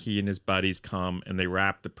later he and his buddies come and they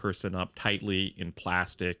wrap the person up tightly in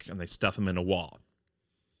plastic and they stuff him in a wall.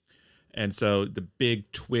 And so the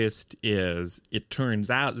big twist is it turns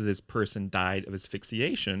out that this person died of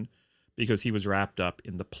asphyxiation because he was wrapped up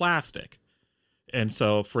in the plastic. And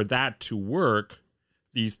so for that to work,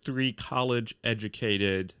 these three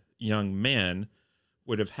college-educated young men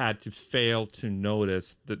would have had to fail to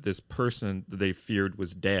notice that this person that they feared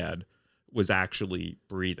was dead was actually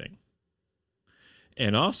breathing.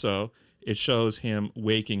 And also, it shows him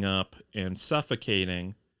waking up and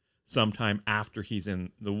suffocating sometime after he's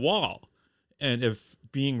in the wall. And if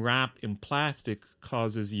being wrapped in plastic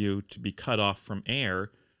causes you to be cut off from air,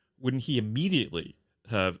 wouldn't he immediately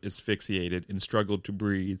have asphyxiated and struggled to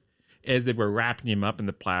breathe as they were wrapping him up in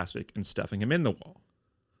the plastic and stuffing him in the wall?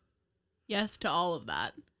 Yes to all of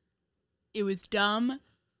that. It was dumb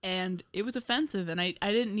and it was offensive, and I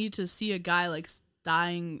didn't need to see a guy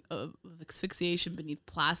dying of asphyxiation beneath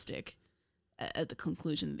plastic at the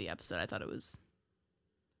conclusion of the episode. I thought I was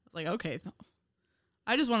like, okay,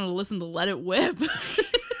 I just wanted to listen to Let It Whip.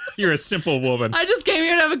 You're a simple woman. I just came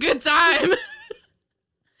here to have a good time.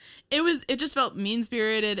 It just felt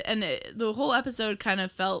mean-spirited, and the whole episode kind of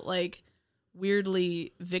felt like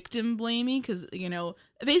weirdly victim blamey because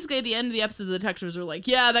basically at the end of the episode the detectives were like,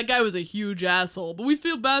 yeah, that guy was a huge asshole, but we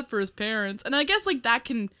feel bad for his parents. And I guess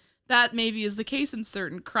that maybe is the case in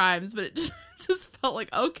certain crimes, but it just felt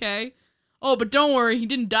like, okay, oh, but don't worry, he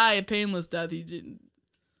didn't die a painless death, he didn't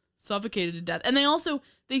suffocated to death. And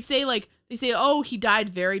they say oh, he died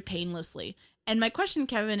very painlessly. And my question,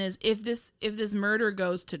 Kevin, is if this murder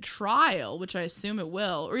goes to trial, which I assume it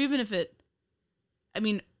will, or even if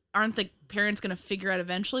aren't the parents going to figure out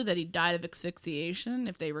eventually that he died of asphyxiation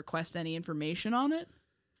if they request any information on it?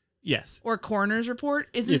 Yes. Or coroner's report?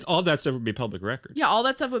 Yes, all that stuff would be public record. Yeah, all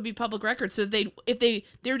that stuff would be public record. So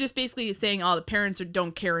they're just basically saying, oh, the parents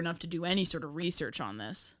don't care enough to do any sort of research on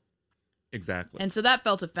this. Exactly. And so that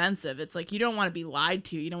felt offensive. It's like, you don't want to be lied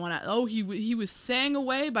to. You don't want to, oh, he was sang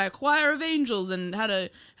away by a choir of angels and had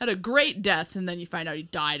a great death, and then you find out he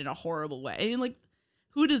died in a horrible way. I mean, like,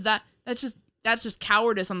 who does that? That's just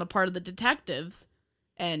cowardice on the part of the detectives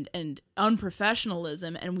and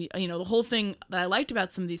unprofessionalism. And the whole thing that I liked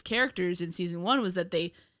about some of these characters in season 1 was that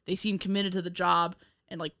they seemed committed to the job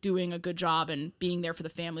and doing a good job and being there for the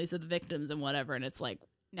families of the victims and whatever. And it's like,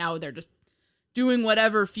 now they're just doing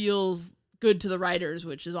whatever feels good to the writers,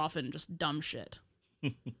 which is often just dumb shit.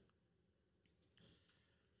 Now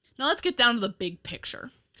let's get down to the big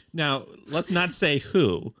picture. Now, let's not say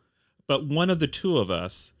who, but one of the two of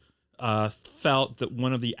us felt that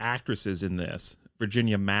one of the actresses in this,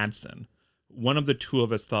 Virginia Madsen, one of the two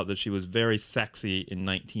of us thought that she was very sexy in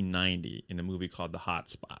 1990 in a movie called The Hot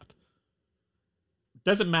Spot.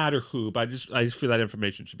 Doesn't matter who, but I just feel that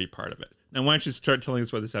information should be part of it. Now, why don't you start telling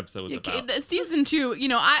us what this episode was about? Season 2,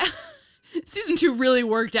 Season 2 really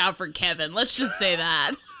worked out for Kevin. Let's just say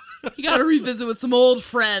that. You got to revisit with some old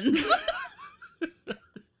friends.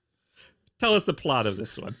 Tell us the plot of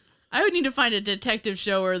this one. I would need to find a detective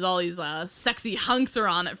show where all these sexy hunks are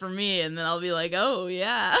on it for me, and then I'll be like, oh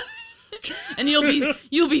yeah, and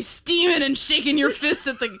you'll be steaming and shaking your fists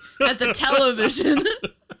at the television.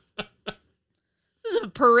 This is a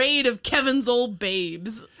parade of Kevin's old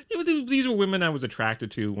babes. These were women I was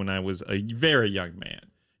attracted to when I was a very young man.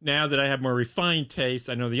 Now that I have more refined taste,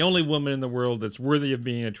 I know the only woman in the world that's worthy of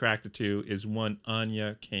being attracted to is one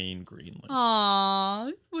Anya Kane Greenland.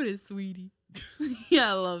 Aww, what a sweetie. Yeah,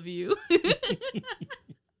 I love you.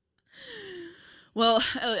 Well,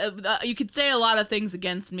 you could say a lot of things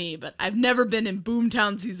against me, but I've never been in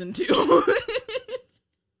Boomtown Season 2.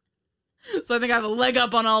 So I think I have a leg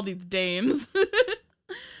up on all these dames.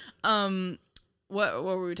 What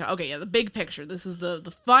were we talking? Okay, yeah, the big picture. This is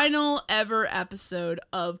the final ever episode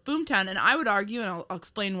of Boomtown, and I would argue, and I'll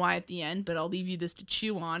explain why at the end, but I'll leave you this to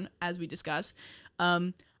chew on as we discuss.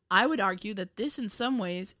 I would argue that this in some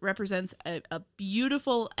ways represents a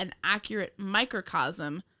beautiful and accurate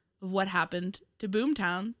microcosm of what happened to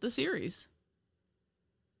Boomtown, the series.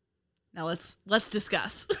 Now let's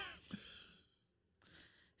discuss.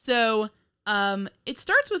 So, it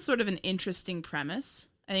starts with sort of an interesting premise.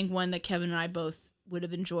 I think one that Kevin and I both would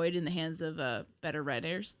have enjoyed in the hands of better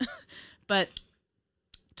writers. But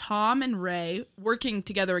Tom and Ray working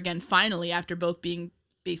together again finally after both being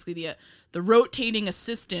basically the rotating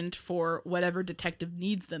assistant for whatever detective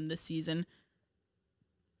needs them this season.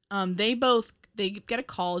 They get a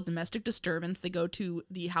call, a domestic disturbance. They go to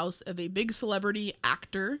the house of a big celebrity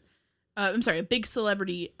actor. A big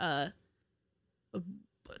celebrity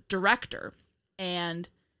director. And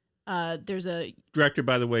there's a... Director,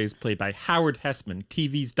 by the way, is played by Howard Hessman,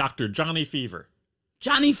 TV's Dr. Johnny Fever.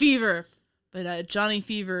 Johnny Fever! But Johnny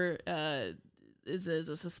Fever is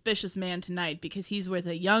a suspicious man tonight because he's with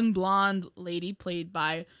a young blonde lady played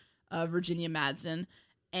by Virginia Madsen.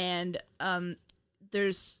 And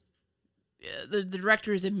there's... the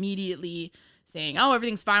director is immediately saying, oh,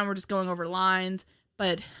 everything's fine, we're just going over lines.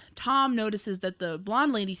 But Tom notices that the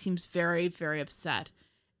blonde lady seems very, very upset.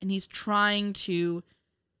 And he's trying to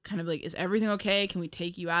kind of like, is everything okay? Can we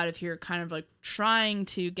take you out of here? Kind of like trying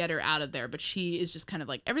to get her out of there. But she is just kind of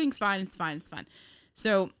like, everything's fine, it's fine, it's fine.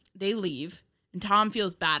 So they leave, and Tom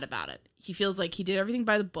feels bad about it. He feels like he did everything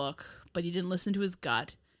by the book, but he didn't listen to his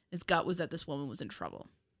gut. His gut was that this woman was in trouble.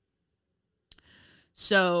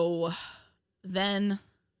 So then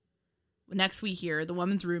next we hear the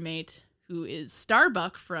woman's roommate, who is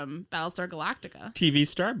Starbuck from Battlestar Galactica. TV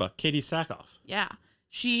Starbuck, Katie Sackhoff. Yeah.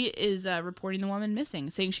 She is reporting the woman missing,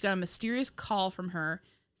 saying she got a mysterious call from her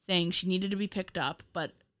saying she needed to be picked up,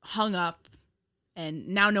 but hung up, and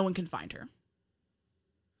now no one can find her.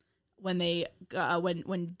 When they,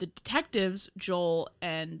 when the detectives, Joel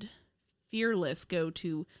and Fearless, go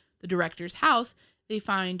to the director's house, they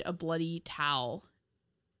find a bloody towel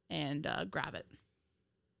and grab it.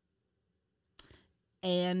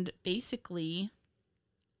 And basically,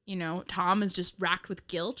 you know, Tom is just racked with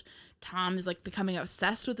guilt. Tom is like becoming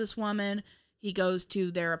obsessed with this woman. He goes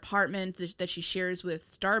to their apartment that she shares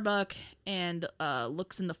with Starbuck and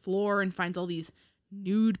looks in the floor and finds all these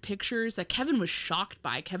nude pictures that Kevin was shocked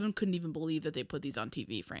by. Kevin couldn't even believe that they put these on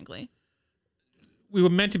TV, frankly. We were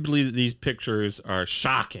meant to believe that these pictures are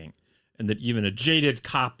shocking and that even a jaded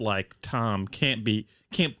cop like Tom can't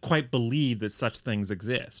quite believe that such things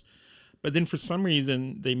exist. But then for some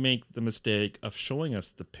reason, they make the mistake of showing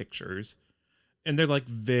us the pictures, and they're like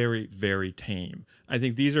very, very tame. I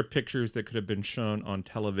think these are pictures that could have been shown on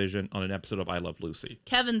television on an episode of I Love Lucy.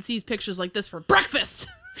 Kevin sees pictures like this for breakfast.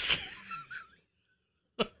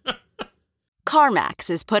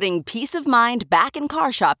 CarMax is putting peace of mind back in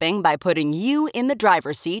car shopping by putting you in the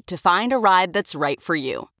driver's seat to find a ride that's right for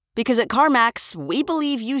you. Because at CarMax, we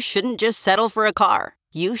believe you shouldn't just settle for a car.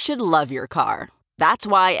 You should love your car. That's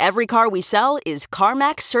why every car we sell is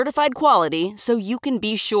CarMax certified quality, so you can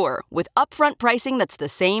be sure with upfront pricing that's the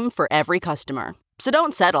same for every customer. So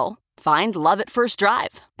don't settle. Find love at first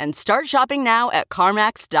drive and start shopping now at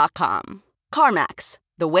CarMax.com. CarMax,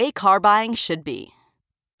 the way car buying should be.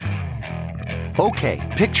 Okay,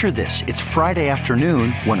 picture this. It's Friday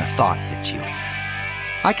afternoon when a thought hits you.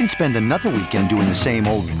 I can spend another weekend doing the same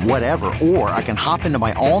old whatever, or I can hop into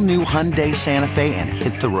my all-new Hyundai Santa Fe and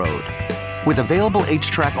hit the road. With available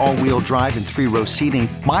H-Track all-wheel drive and 3-row seating,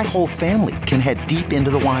 my whole family can head deep into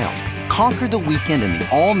the wild. Conquer the weekend in the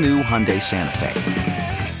all-new Hyundai Santa Fe.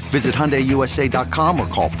 Visit HyundaiUSA.com or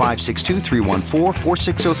call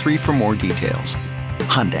 562-314-4603 for more details.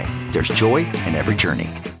 Hyundai, there's joy in every journey.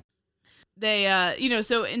 they,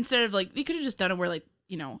 so instead of like, they could have just done it where like,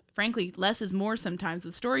 frankly, less is more sometimes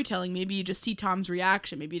with storytelling. Maybe you just see Tom's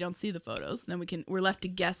reaction. Maybe you don't see the photos. And then we're left to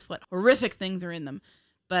guess what horrific things are in them.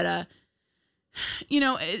 But,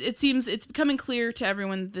 it seems it's becoming clear to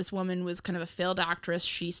everyone that this woman was kind of a failed actress.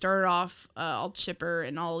 She started off all chipper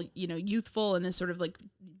and all, youthful, and is sort of like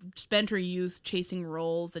spent her youth chasing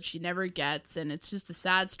roles that she never gets. And it's just a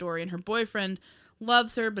sad story. And her boyfriend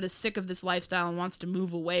loves her, but is sick of this lifestyle and wants to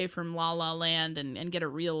move away from La La Land and get a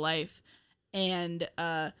real life. And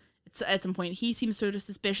it's, at some point, he seems sort of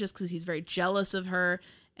suspicious because he's very jealous of her,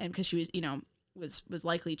 and because she was, was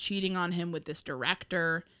likely cheating on him with this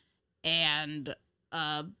director. And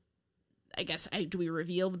I guess, do we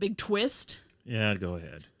reveal the big twist? Yeah, go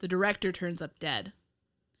ahead. The director turns up dead.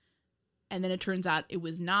 And then it turns out it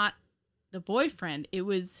was not the boyfriend. It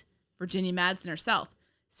was Virginia Madsen herself.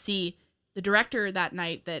 See, the director that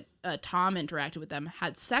night that Tom interacted with them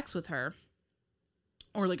had sex with her,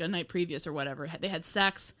 or like a night previous or whatever. They had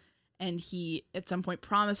sex, and he at some point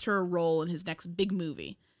promised her a role in his next big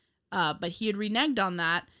movie. But he had reneged on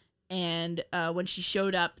that. And when she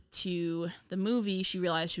showed up to the movie, she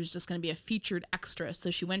realized she was just going to be a featured extra.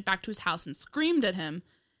 So she went back to his house and screamed at him.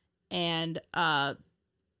 And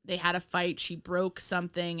they had a fight. She broke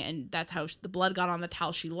something, and that's how the blood got on the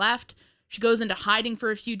towel. She left. She goes into hiding for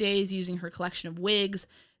a few days using her collection of wigs.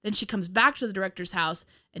 Then she comes back to the director's house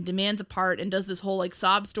and demands a part and does this whole like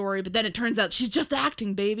sob story. But then it turns out she's just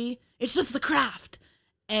acting, baby. It's just the craft.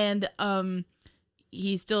 And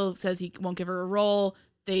he still says he won't give her a role.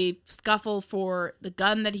 They scuffle for the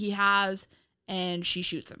gun that he has, and she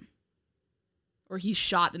shoots him. Or he's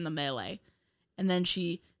shot in the melee. And then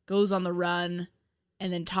she goes on the run,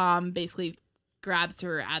 and then Tom basically grabs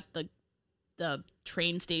her at the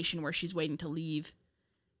train station where she's waiting to leave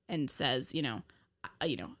and says, you're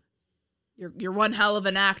one hell of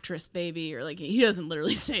an actress, baby. Or like, he doesn't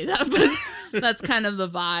literally say that, but that's kind of the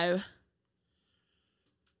vibe.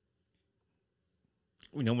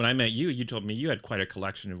 When I met you, you told me you had quite a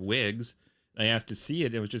collection of wigs. I asked to see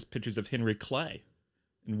it. It was just pictures of Henry Clay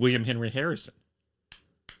and William Henry Harrison.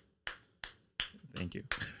 Thank you.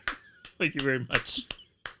 Thank you very much.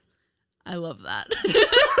 I love that.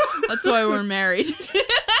 That's why we're married.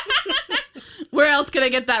 Where else could I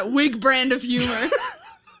get that wig brand of humor?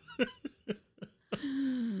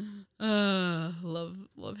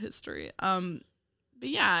 Love history. But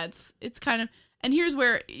yeah, it's kind of, and here's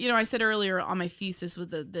where, I said earlier on my thesis was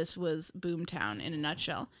that this was Boomtown in a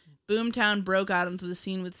nutshell. Boomtown broke out into the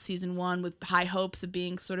scene with season 1 with high hopes of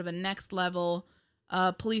being sort of a next level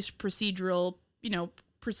police procedural,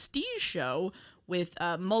 prestige show with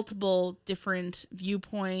multiple different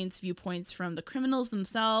viewpoints from the criminals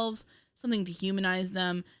themselves, something to humanize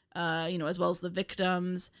them, as well as the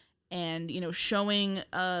victims, and, showing,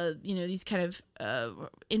 these kind of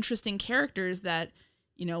interesting characters that,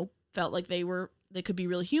 felt like they could be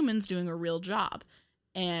real humans doing a real job.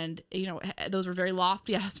 And, those were very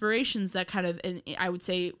lofty aspirations that kind of, and I would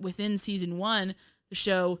say within season 1, the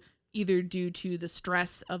show, either due to the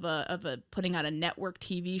stress of a putting out a network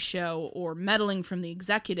TV show or meddling from the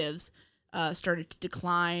executives, started to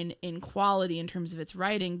decline in quality in terms of its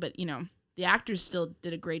writing. But, the actors still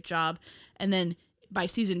did a great job. And then by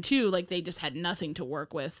season 2, like, they just had nothing to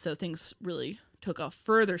work with. So things really took a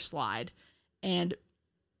further slide. And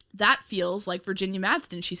that feels like Virginia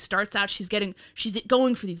Madsen. She starts out, she's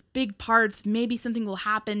going for these big parts. Maybe something will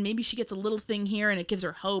happen. Maybe she gets a little thing here and it gives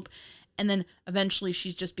her hope. And then eventually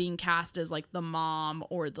she's just being cast as like the mom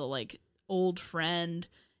or the like old friend,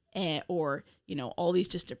 or, all these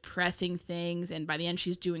just depressing things. And by the end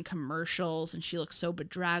she's doing commercials and she looks so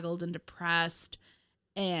bedraggled and depressed,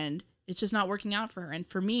 and it's just not working out for her. And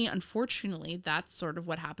for me, unfortunately, that's sort of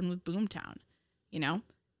what happened with Boomtown.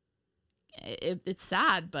 It's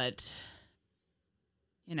sad, but,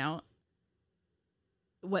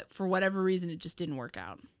 for whatever reason, it just didn't work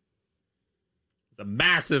out. It's a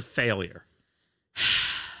massive failure.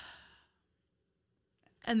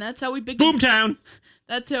 And that's how we bid Boomtown.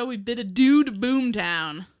 That's how we bid adieu to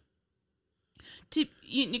Boomtown.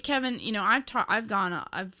 Kevin, I've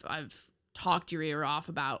talked your ear off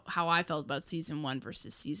about how I felt about season 1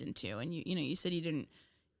 versus season 2, and you said you didn't,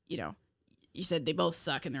 you said they both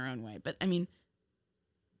suck in their own way. But I mean,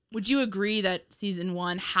 would you agree that season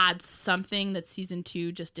 1 had something that season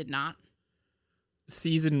 2 just did not?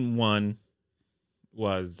 Season 1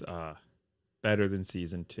 was better than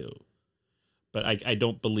season 2. But I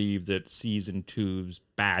don't believe that season 2's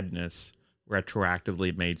badness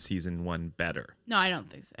retroactively made season 1 better. No, I don't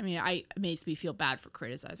think so. I mean, it makes me feel bad for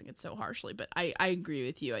criticizing it so harshly, but I agree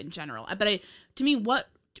with you in general. But to me, what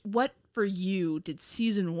for you did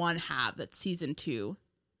season 1 have that season 2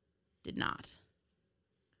 did not?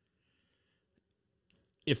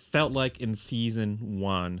 It felt like in season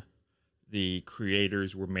 1, the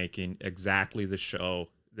creators were making exactly the show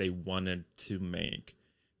they wanted to make,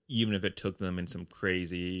 even if it took them in some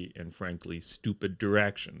crazy and frankly stupid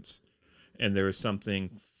directions. And there was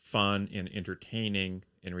something fun and entertaining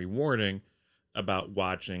and rewarding about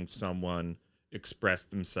watching someone express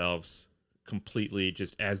themselves completely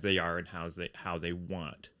just as they are and how they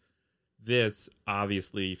want. This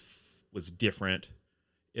obviously was different.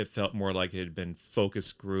 It felt more like it had been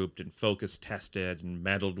focus grouped and focus tested and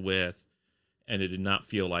meddled with, and it did not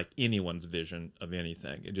feel like anyone's vision of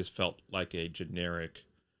anything. It just felt like a generic,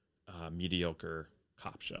 mediocre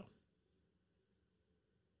cop show.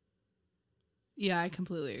 Yeah, I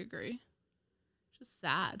completely agree. Just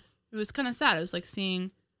sad. It was kind of sad. It was like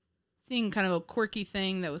seeing kind of a quirky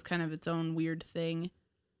thing that was kind of its own weird thing,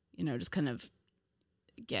 you know, just kind of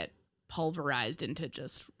get pulverized into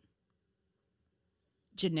just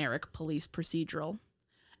generic police procedural.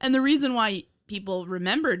 And the reason why people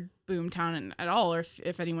remembered Boomtown at all, or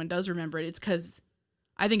if anyone does remember it,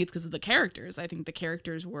 I think it's because of the characters. I think the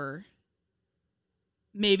characters were,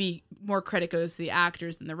 maybe more credit goes to the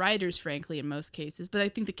actors than the writers, frankly, in most cases, but I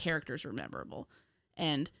think the characters were memorable.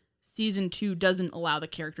 And season 2 doesn't allow the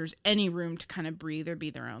characters any room to kind of breathe or be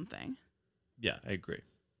their own thing. Yeah, I agree.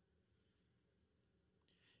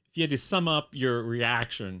 If you had to sum up your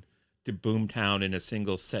reaction to Boomtown in a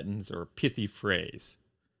single sentence or a pithy phrase,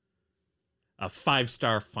 a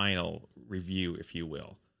 5-star final review, if you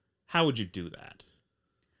will, how would you do that?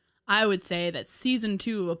 I would say that season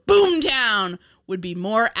 2 of Boomtown would be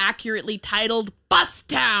more accurately titled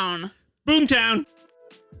Bustown. Boomtown!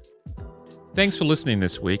 Thanks for listening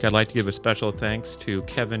this week. I'd like to give a special thanks to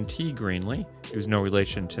Kevin T. Greenlee, who's no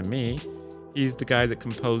relation to me. He's the guy that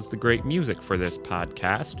composed the great music for this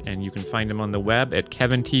podcast, and you can find him on the web at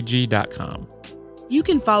kevintg.com. You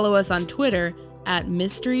can follow us on Twitter at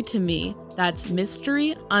Mystery to Me. That's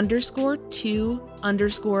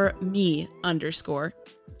mystery_to_me_.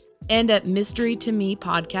 And at Mystery to Me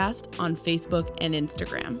Podcast on Facebook and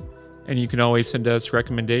Instagram. And you can always send us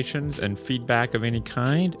recommendations and feedback of any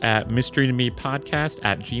kind at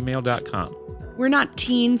mysterytomepodcast@gmail.com. We're not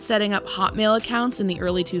teens setting up Hotmail accounts in the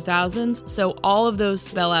early 2000s, so all of those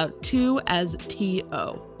spell out 2 as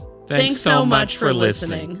T-O. Thanks so much for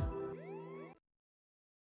listening.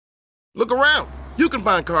 Look around. You can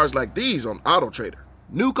find cars like these on AutoTrader.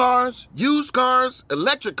 New cars, used cars,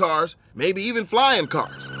 electric cars, maybe even flying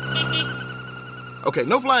cars. Okay,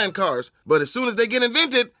 no flying cars, but as soon as they get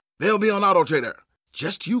invented, they'll be on AutoTrader.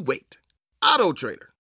 Just you wait. AutoTrader.